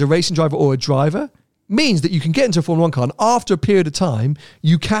ability as a racing driver or a driver means that you can get into a Formula 1 car, and after a period of time,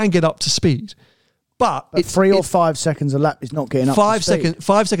 you can get up to speed. But it's 3 or 5 seconds a lap is not getting up to speed.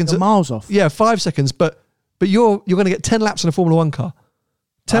 5 seconds. You're miles off. Yeah, 5 seconds. But you're going to get 10 laps in a Formula 1 car.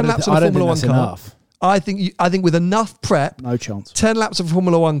 10 laps in a Formula 1 car. Enough. I think with enough prep, No chance. 10 laps of a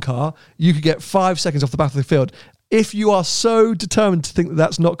Formula 1 car, you could get 5 seconds off the back of the field. If you are so determined to think that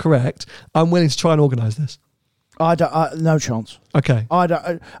that's not correct, I'm willing to try and organise this. No chance. Okay. I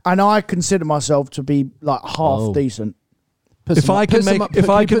don't, and I consider myself to be like half decent. If I can make it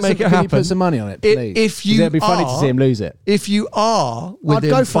happen, can you put some money on it, please? If you it'd be funny to see him lose it. If you are within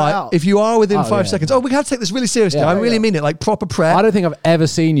go 5 seconds, we have to take this really seriously. Yeah, I really mean it, like proper prep. I don't think I've ever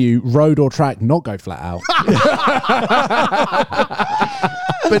seen you, road or track, not go flat out.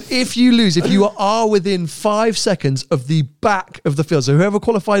 But if you are within 5 seconds of the back of the field, so whoever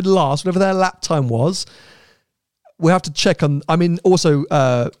qualified last, whatever their lap time was, we have to check on, also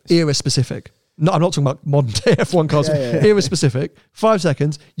era specific. No, I'm not talking about modern day F1 cars. Era specific. 5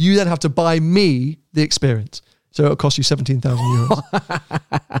 seconds. You then have to buy me the experience. So it'll cost you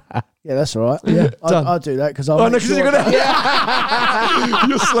 €17,000. Yeah, that's all right. Yeah, I'll do that because I'll. Oh no, because you're gonna.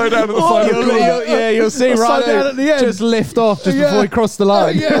 You'll slow down at the final corner. You'll see right down at the end. Just lift off just before he crossed the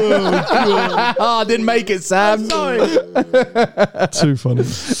line. I didn't make it, Sam. Sorry. Too funny.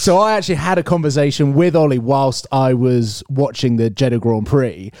 So I actually had a conversation with Ollie whilst I was watching the Jeddah Grand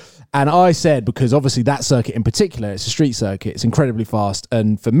Prix. And I said, because obviously that circuit in particular, it's a street circuit, it's incredibly fast.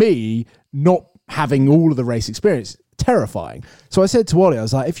 And for me, not having all of the race experience, terrifying. So I said to Ollie, I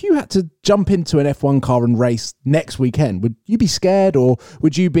was like, if you had to jump into an F1 car and race next weekend, would you be scared, or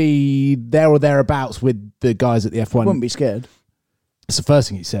would you be there or thereabouts with the guys at the F1? I wouldn't be scared. It's the first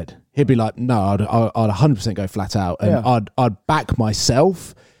thing he said. He'd be like, no, I'd 100% go flat out. And I'd back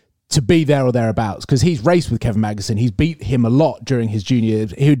myself to be there or thereabouts, because he's raced with Kevin Magnussen. He's beat him a lot during his junior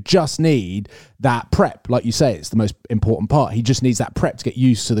years. He would just need that prep. Like you say, it's the most important part. He just needs that prep to get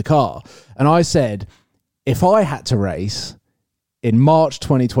used to the car. And I said, if I had to race in March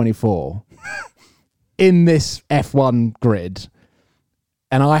 2024 in this F1 grid,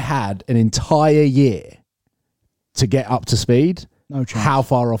 and I had an entire year to get up to speed, no chance. How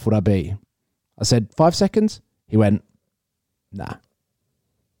far off would I be? I said, 5 seconds. He went, nah.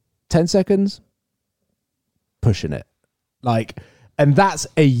 10 seconds, pushing it. And that's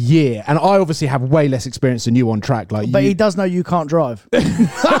a year. And I obviously have way less experience than you on track. But he does know you can't drive. We are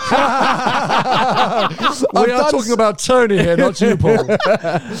talking about Tony here, not you, Paul.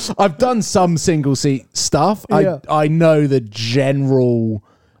 I've done some single seat stuff. Yeah. I know the general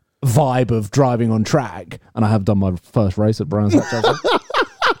vibe of driving on track. And I have done my first race at Brands Hatch.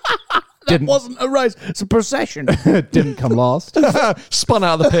 That wasn't a race. It's a procession. Didn't come last. Spun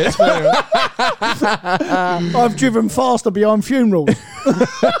out of the pit. I've driven faster behind funerals.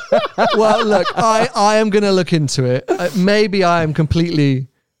 Well, look, I am going to look into it. Maybe I am completely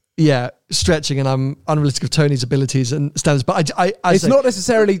stretching, and I'm unrealistic of Tony's abilities and standards. But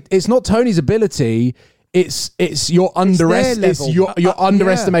it's not Tony's ability. It's you're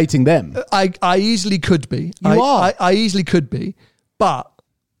underestimating them. I easily could be. I easily could be, but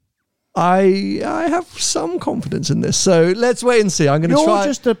I have some confidence in this. So let's wait and see. I'm going to try. You're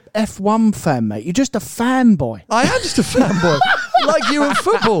just a F1 fan, mate. You're just a fanboy. I am just a fanboy, like you in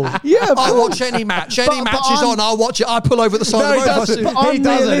football. Yeah, I'll watch any match. Any match is on, I'll watch it. I pull over the side of the road. He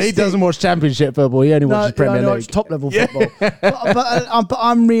doesn't. He doesn't watch Championship football. He only watches Premier League. It's top level football. but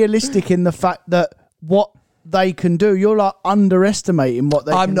I'm realistic in the fact that what they can do, you're like underestimating what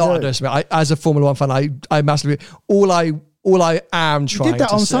they can do. I'm not underestimating. As a Formula One fan, I massively all I am trying to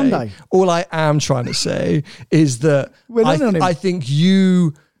say. Sunday. All I am trying to say is that I think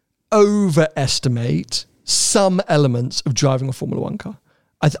you overestimate some elements of driving a Formula One car.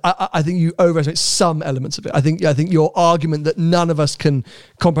 I think you overestimate some elements of it. I think your argument that none of us can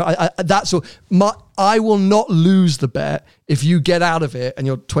comprehend. That's all. I will not lose the bet if you get out of it and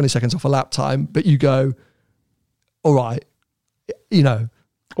you're 20 seconds off a lap time, but you go, all right,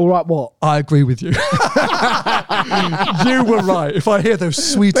 All right, what? I agree with you. You were right. If I hear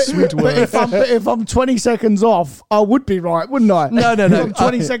those sweet words. But if I'm 20 seconds off, I would be right, wouldn't I? No. I'm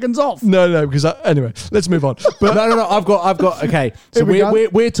 20 seconds off. No, because anyway, let's move on. But no. I've got. Okay, so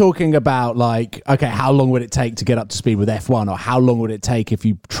we're talking about how long would it take to get up to speed with F1, or how long would it take if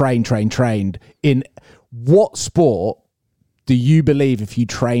you trained in what sport do you believe if you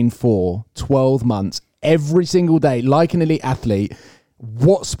train for 12 months every single day like an elite athlete?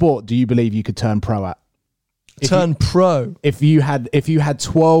 What sport do you believe you could turn pro at? Pro? If you had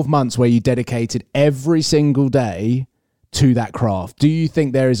 12 months where you dedicated every single day to that craft, do you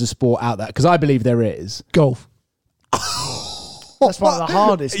think there is a sport out there? Because I believe there is. Golf. That's one of the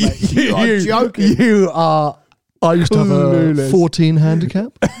hardest, mate. You are joking. You are. I used to have a 14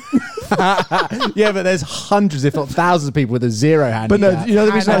 handicap. Yeah, but there's hundreds, if not thousands, of people with a 0 handicap. But no, you know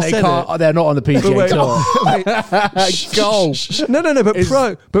the reason I said it? They're not on the PGA Tour. Golf. No.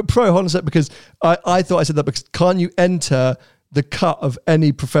 But pro, hold on a sec, because I thought I said that because can't you enter the cut of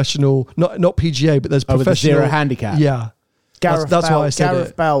any professional, not PGA, but there's professional. With a 0 handicap? Yeah. That's why I said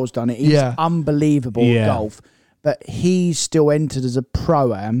Gareth Bale's done it. He's unbelievable at golf, but he's still entered as a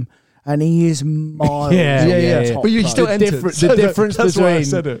pro-am. And he is miles. Yeah. But you still entered. The difference that's between. Why I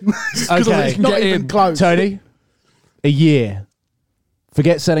said it. Okay, not even close. Tony, a year.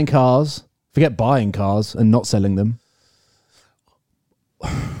 Forget selling cars. Forget buying cars and not selling them.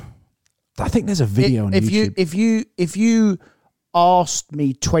 I think there's a video on YouTube. If you asked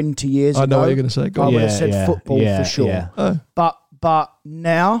me 20 years ago, I know what you're going to say. I would have said football for sure. Yeah. Oh. But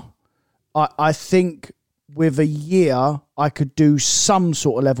now, I think with a year, I could do some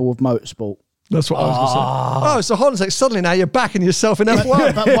sort of level of motorsport. That's what I was going to say. Oh, so hold on a sec. Suddenly now you're backing yourself in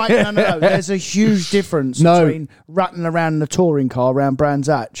F1. But wait, no. There's a huge difference between rattling around in a touring car around Brands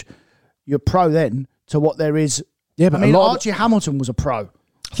Hatch. You're pro then to what there is. Yeah, but Archie Hamilton was a pro.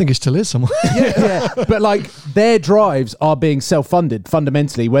 I think he still is somewhere. Yeah. But their drives are being self-funded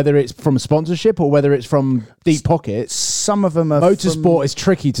fundamentally, whether it's from sponsorship or whether it's from deep pockets. Some of them are. Motorsport is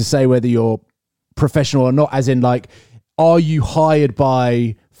tricky to say whether you're professional or not, as in are you hired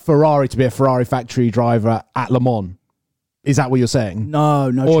by Ferrari to be a Ferrari factory driver at Le Mans? Is that what you're saying?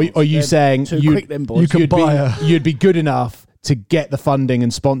 No. Or are you saying you'd be good enough to get the funding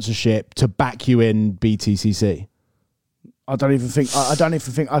and sponsorship to back you in BTCC? I don't even think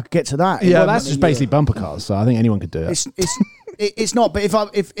I could get to that. Yeah, well, that's just basically bumper cars, so I think anyone could do it. It's not. But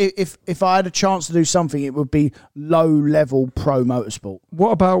if I had a chance to do something, it would be low level pro motorsport. What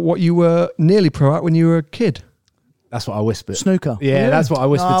about what you were nearly pro at when you were a kid? That's what I whispered. Snooker. Yeah, that's what I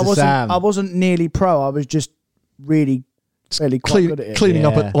whispered to Sam. I wasn't nearly pro. I was just really fairly quite good at it. Cleaning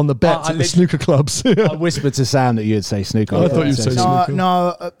up on the bets at the snooker clubs. I whispered to Sam that you'd say snooker. I thought you'd say snooker.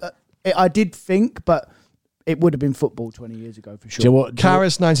 No, I did think, but it would have been football 20 years ago for sure. Do you know what?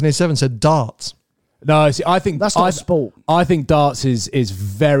 Karis 1987 said darts. No, see, I think that's not a sport. I think darts is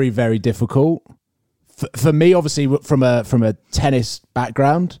very, very difficult. For me, obviously, from a tennis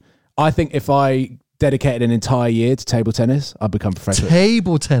background, I think if I dedicated an entire year to table tennis, I'd become professional.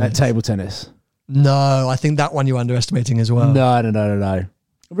 Table tennis? Table tennis. No, I think that one you're underestimating as well. No.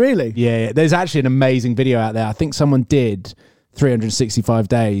 Really? Yeah. There's actually an amazing video out there. I think someone did 365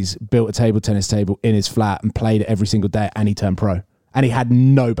 days, built a table tennis table in his flat and played it every single day, and he turned pro. And he had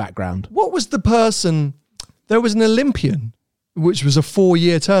no background. What was the person? There was an Olympian, which was a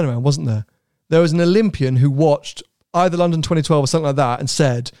 4-year turnaround, wasn't there? There was an Olympian who watched either London 2012 or something like that and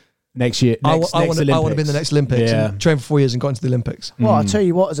said, next year, I want to be in the next Olympics. Yeah. And trained for 4 years and got into the Olympics. Well, I'll tell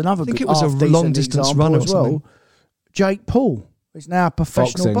you what, as another I think it was a long distance run as well. Jake Paul. He's now a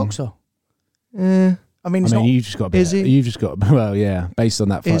professional boxer. I mean, you've just got. You've just got. Well, yeah. Based on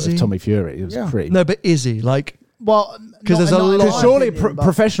that fight with Tommy Fury, it was pretty. No, but is he like? Well, because there's a lot. Because surely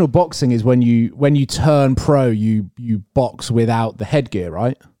professional boxing is when you turn pro, you box without the headgear,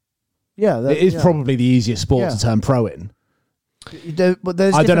 right? Yeah, it is probably the easiest sport to turn pro in. But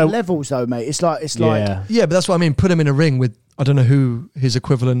there's different levels, though, mate. It's like but that's what I mean. Put him in a ring with I don't know who his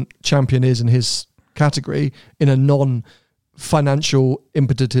equivalent champion is in his category in a non-financial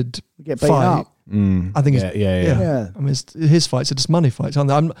impeted fight. I think yeah. I mean, his fights are just money fights,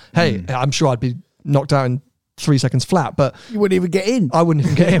 aren't they? I'm sure I'd be knocked out in 3 seconds flat, but you wouldn't even get in. I wouldn't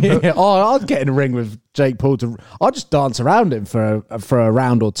even get in. I'd get in a ring with Jake Paul. I'd just dance around him for a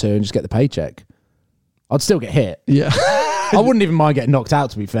round or two and just get the paycheck. I'd still get hit. Yeah. I wouldn't even mind getting knocked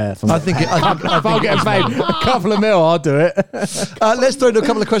out, to be fair. I think if I'm getting paid a couple of mil, I'll do it. Let's throw to a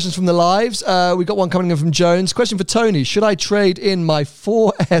couple of questions from the lives. We've got one coming in from Jones. Question for Tony. Should I trade in my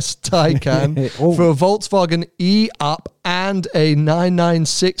 4S Taycan for a Volkswagen E-Up and a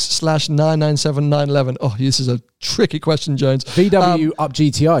 996/997 911? Oh, this is a tricky question, Jones. VW Up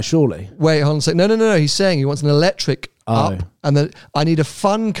GTI, surely. Wait, hold on a second. No. He's saying he wants an electric Up, and then I need a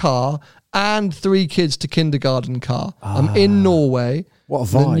fun car and 3 kids to kindergarten car. I'm in Norway. What a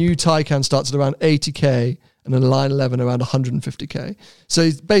vibe. The new Taycan starts at around 80k and a 911 around 150k. So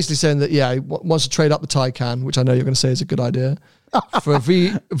he's basically saying that, he wants to trade up the Taycan, which I know you're going to say is a good idea, for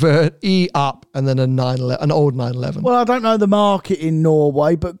an E-Up and then an old 911. Well, I don't know the market in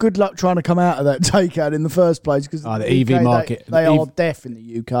Norway, but good luck trying to come out of that Taycan in the first place, because the EV market. They are deaf in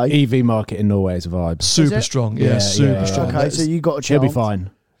the UK. EV market in Norway is a vibe. Super strong. Yeah, super strong. Okay, so you got a chance. He'll be fine.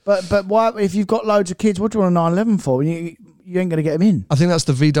 But why, if you've got loads of kids, what do you want a 911 for? You ain't going to get them in. I think that's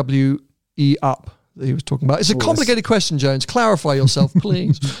the VW E-Up that he was talking about. It's a complicated question, Jones. Clarify yourself,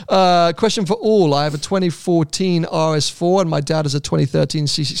 please. Question for all. I have a 2014 RS4 and my dad has a 2013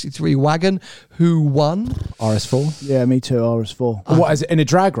 C63 wagon. Who won? RS4? Yeah, me too, RS4. What, is it in a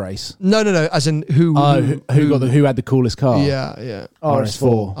drag race? No. As in who had the coolest car? Yeah.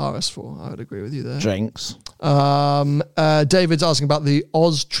 RS4. I would agree with you there. Jinx. David's asking about the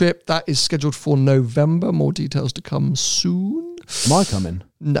Oz trip. That is scheduled for November. More details to come soon. Am I coming?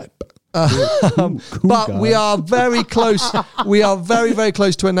 No. But we are very close. We are very, very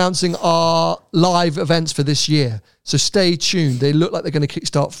close to announcing our live events for this year. So stay tuned. They look like they're going to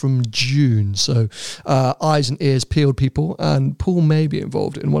kickstart from June. So eyes and ears peeled, people. And Paul may be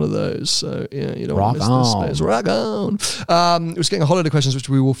involved in one of those. So you don't want to miss this space. Rock on. It was getting a holiday questions, which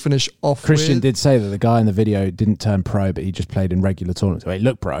we will finish off Christian with. did say that the guy in the video didn't turn pro, but he just played in regular tournaments. Wait,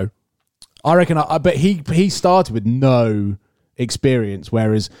 look pro. I reckon. But he started with no experience,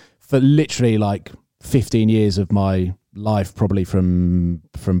 whereas for literally like 15 years of my life, probably from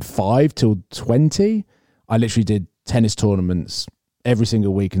 5 till 20, I literally did tennis tournaments every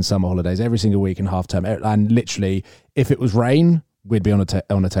single week in summer holidays, every single week in half term, and literally, if it was rain, we'd be on a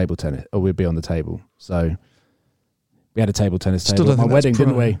table tennis, or we'd be on the table. So we had a table tennis table at my wedding,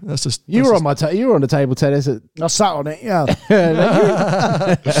 didn't we? You were on the table tennis. I sat on it. Yeah,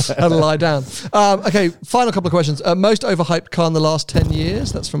 had to lie down. Okay, final couple of questions. Most overhyped car in the last 10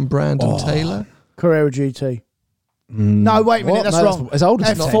 years. That's from Brandon Taylor. Carrera GT. No, wait a minute. That's wrong. As old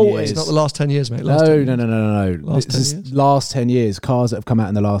as F40. It's not the last 10 years, mate. No. Last 10 years. Cars that have come out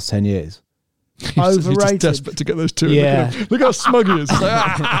in the last 10 years. He's just desperate to get those two. Yeah. Look how smug he is.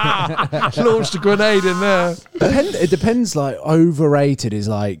 Like, launched a grenade in there. It depends. Like, overrated is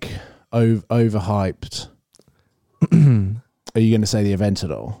like overhyped. Are you going to say the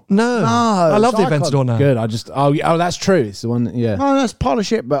Aventador? No. I love the Aventador now. Good. That's true. It's the one. Yeah. No, that's part of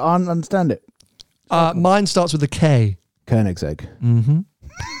shit, but I understand it. Mine starts with a K. Koenigsegg. Mm-hmm.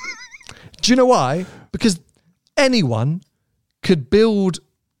 Do you know why? Because anyone could build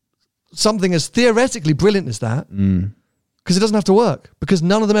something as theoretically brilliant as that, because it doesn't have to work, because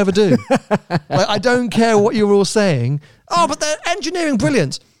none of them ever do. Like, I don't care what you're all saying. Oh, but they're engineering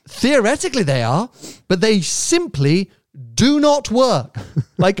brilliant. Theoretically they are, but they simply do not work.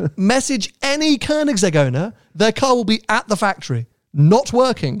 Like, message any Koenigsegg owner, their car will be at the factory, not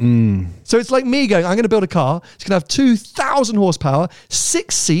working. So it's like me going, I'm going to build a car. It's going to have 2,000 horsepower,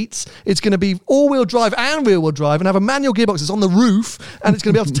 6 seats. It's going to be all-wheel drive and rear-wheel drive and have a manual gearbox that's on the roof, and it's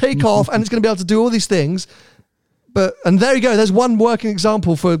going to be able to take off, and it's going to be able to do all these things. And there you go. There's one working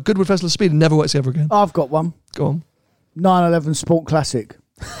example for Goodwood Festival of Speed. It never works ever again. I've got one. Go on. 911 Sport Classic.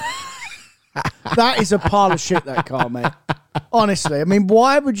 That is a pile of shit, that car, mate. Honestly. I mean,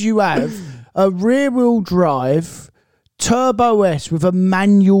 why would you have a rear-wheel drive Turbo S with a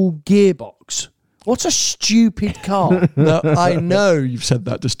manual gearbox? What's a stupid car? No, I know you've said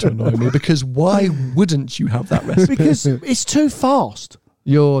that just to annoy me, because why wouldn't you have that recipe? Because it's too fast.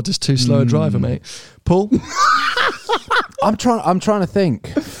 You're just too slow a driver, mate. Paul? I'm trying to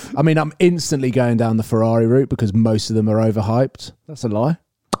think. I mean, I'm instantly going down the Ferrari route because most of them are overhyped. That's a lie.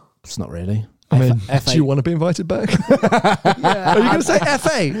 It's not really. I mean, F8. do you want to be invited back? Are you going to say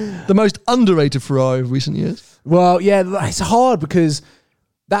F8, the most underrated Ferrari of recent years? Well, yeah, it's hard because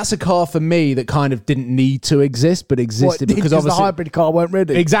that's a car for me that kind of didn't need to exist, but existed because obviously the hybrid car weren't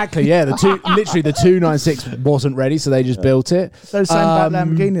ready. Exactly, yeah. Literally the 296 wasn't ready, so they just built it. So same about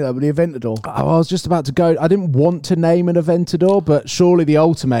Lamborghini though, with the Aventador. I was just about to go. I didn't want to name an Aventador, but surely the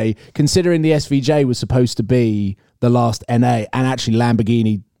Ultimate, considering the SVJ was supposed to be the last NA, and actually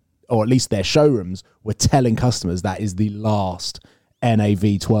Lamborghini, or at least their showrooms, were telling customers that is the last NA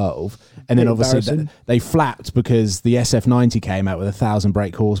V12. And then obviously they flapped because the SF90 came out with 1,000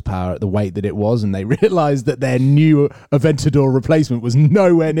 brake horsepower at the weight that it was, and they realised that their new Aventador replacement was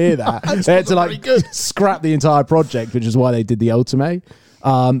nowhere near that. They had to scrap the entire project, which is why they did the Ultimate.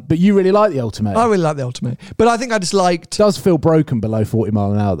 But you really like the Ultimate. I really like the Ultimate. But I think I just liked... It does feel broken below 40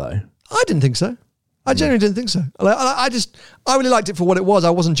 mile an hour though. I didn't think so. I genuinely didn't think so. I really liked it for what it was.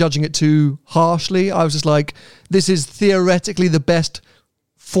 I wasn't judging it too harshly. I was just like, this is theoretically the best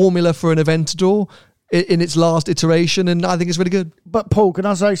formula for an Aventador in its last iteration, and I think it's really good. But Paul, can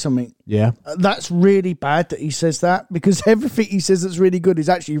I say something? Yeah. That's really bad that he says that, because everything he says that's really good is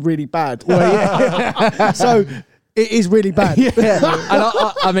actually really bad. Well, yeah. So it is really bad. Yeah.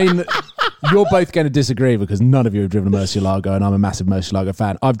 And I mean, you're both going to disagree because none of you have driven a Murcielago, and I'm a massive Murcielago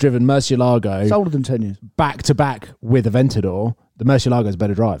fan. I've driven Murcielago. It's older than 10 years. Back to back with Aventador. The Murcielago is a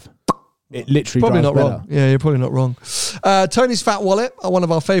better drive. It literally probably drives not better. wrong. Yeah, you're probably not wrong. Tony's Fat Wallet, one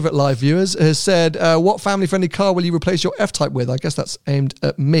of our favourite live viewers, has said, what family-friendly car will you replace your F-Type with? I guess that's aimed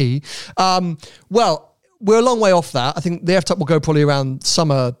at me. Well, we're a long way off that. I think the F-Type will go probably around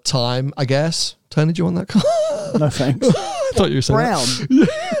summertime, I guess. Tony, do you want that car? No, thanks. I thought you were saying Brown.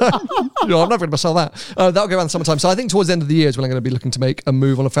 I'm not going to sell that. That'll go around the summertime. So I think towards the end of the year is when I'm going to be looking to make a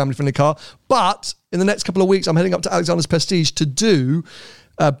move on a family-friendly car. But in the next couple of weeks, I'm heading up to Alexander's Prestige to do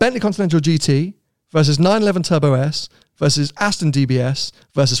Bentley Continental GT versus 911 Turbo S versus Aston DBS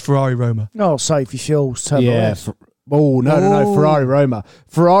versus Ferrari Roma. Oh, save your fuels, Turbo S. No,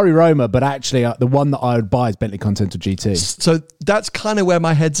 Ferrari Roma, but actually the one that I would buy is Bentley Continental GT. So that's kind of where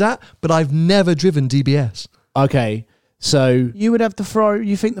my head's at, but I've never driven DBS. Okay, so... You would have the Ferrari...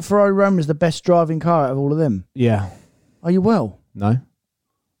 You think the Ferrari Roma is the best driving car out of all of them? Yeah. Are you well? No.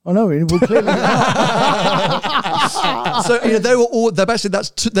 I know, well, clearly. So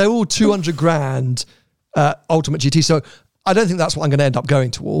they're all 200 grand Ultimate GT. So I don't think that's what I'm going to end up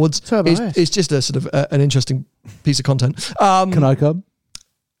going towards. It's just a sort of an interesting piece of content. Can I come?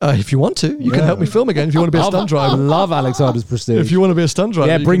 If you want to, you can help me film again. If you want to be a stunt driver, I love Alexander's Prestige. If you want to be a stunt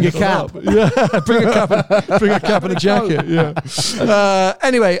driver, yeah, bring your cap. Yeah, bring a cap and a jacket. Yeah.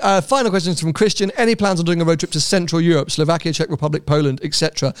 Anyway, final questions from Christian. Any plans on doing a road trip to Central Europe, Slovakia, Czech Republic, Poland,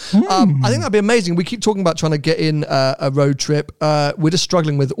 etc.? I think that'd be amazing. We keep talking about trying to get in a road trip. We're just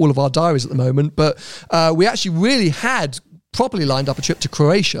struggling with all of our diaries at the moment, but we actually really had properly lined up a trip to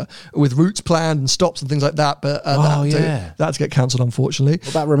Croatia with routes planned and stops and things like that, but that had to get cancelled, unfortunately.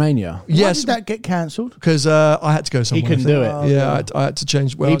 What about Romania? Why did that get cancelled? Because I had to go somewhere. He couldn't do it. Yeah, I had to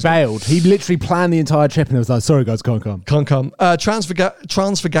change. He bailed. He literally planned the entire trip and it was like, sorry guys, can't come. Can't come.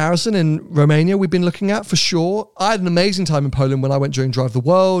 Transfer Garrison in Romania we've been looking at for sure. I had an amazing time in Poland when I went during Drive the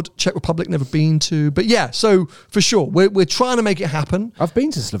World. Czech Republic, never been to. But yeah, so for sure, we're trying to make it happen. I've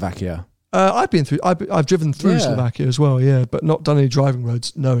been to Slovakia. I've driven through Slovakia as well, yeah, but not done any driving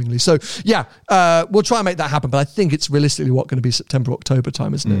roads knowingly. So yeah, we'll try and make that happen, but I think it's realistically going to be September, October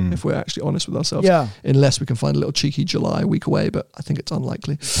time, isn't it? If we're actually honest with ourselves. Yeah. Unless we can find a little cheeky July, a week away, but I think it's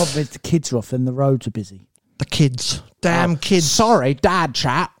unlikely. The problem is the kids are off, then the roads are busy. The kids. Damn kids. Sorry, dad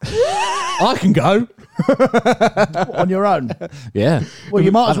chat. I can go. On your own? Yeah. Well,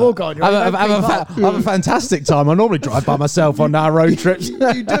 you might as well go on your own. I have a fantastic time. I normally drive by myself on our road trips. You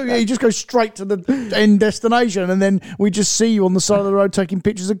do, yeah. You just go straight to the end destination and then we just see you on the side of the road taking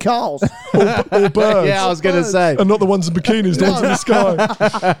pictures of cars. or birds. Yeah, I was going to say. And not the ones in bikinis, the ones in the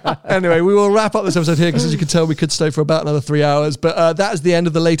sky. Anyway, we will wrap up this episode here because as you can tell, we could stay for about another 3 hours. But that is the end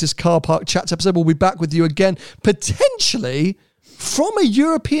of the latest Car Park Chats episode. We'll be back with you again, potentially from a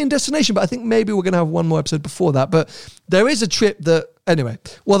European destination, but I think maybe we're going to have one more episode before that. But there is a trip that Anyway,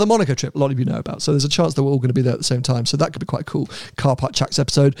 well, the Monaco trip, a lot of you know about. So there's a chance that we're all going to be there at the same time. So that could be quite cool. Car Park Chats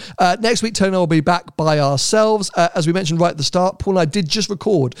episode. Next week, Tony and I will be back by ourselves. As we mentioned right at the start, Paul and I did just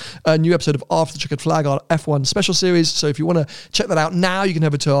record a new episode of After the Checkered Flag, our F1 special series. So if you want to check that out now, you can head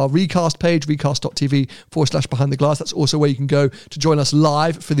over to our Recast page, recast.tv/behind the glass. That's also where you can go to join us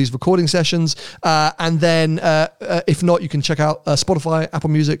live for these recording sessions. And then if not, you can check out Spotify,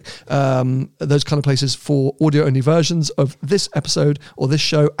 Apple Music, those kind of places for audio-only versions of this episode or this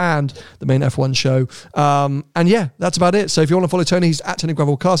show and the main F1 show. And yeah, that's about it. So if you want to follow Tony, he's at Tony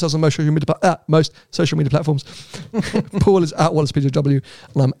Gravel Car Sales on most social media platforms. Paul is at Wallace PJW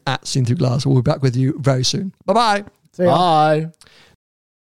and I'm at Seen Through Glass. We'll be back with you very soon. Bye-bye. See ya. Bye.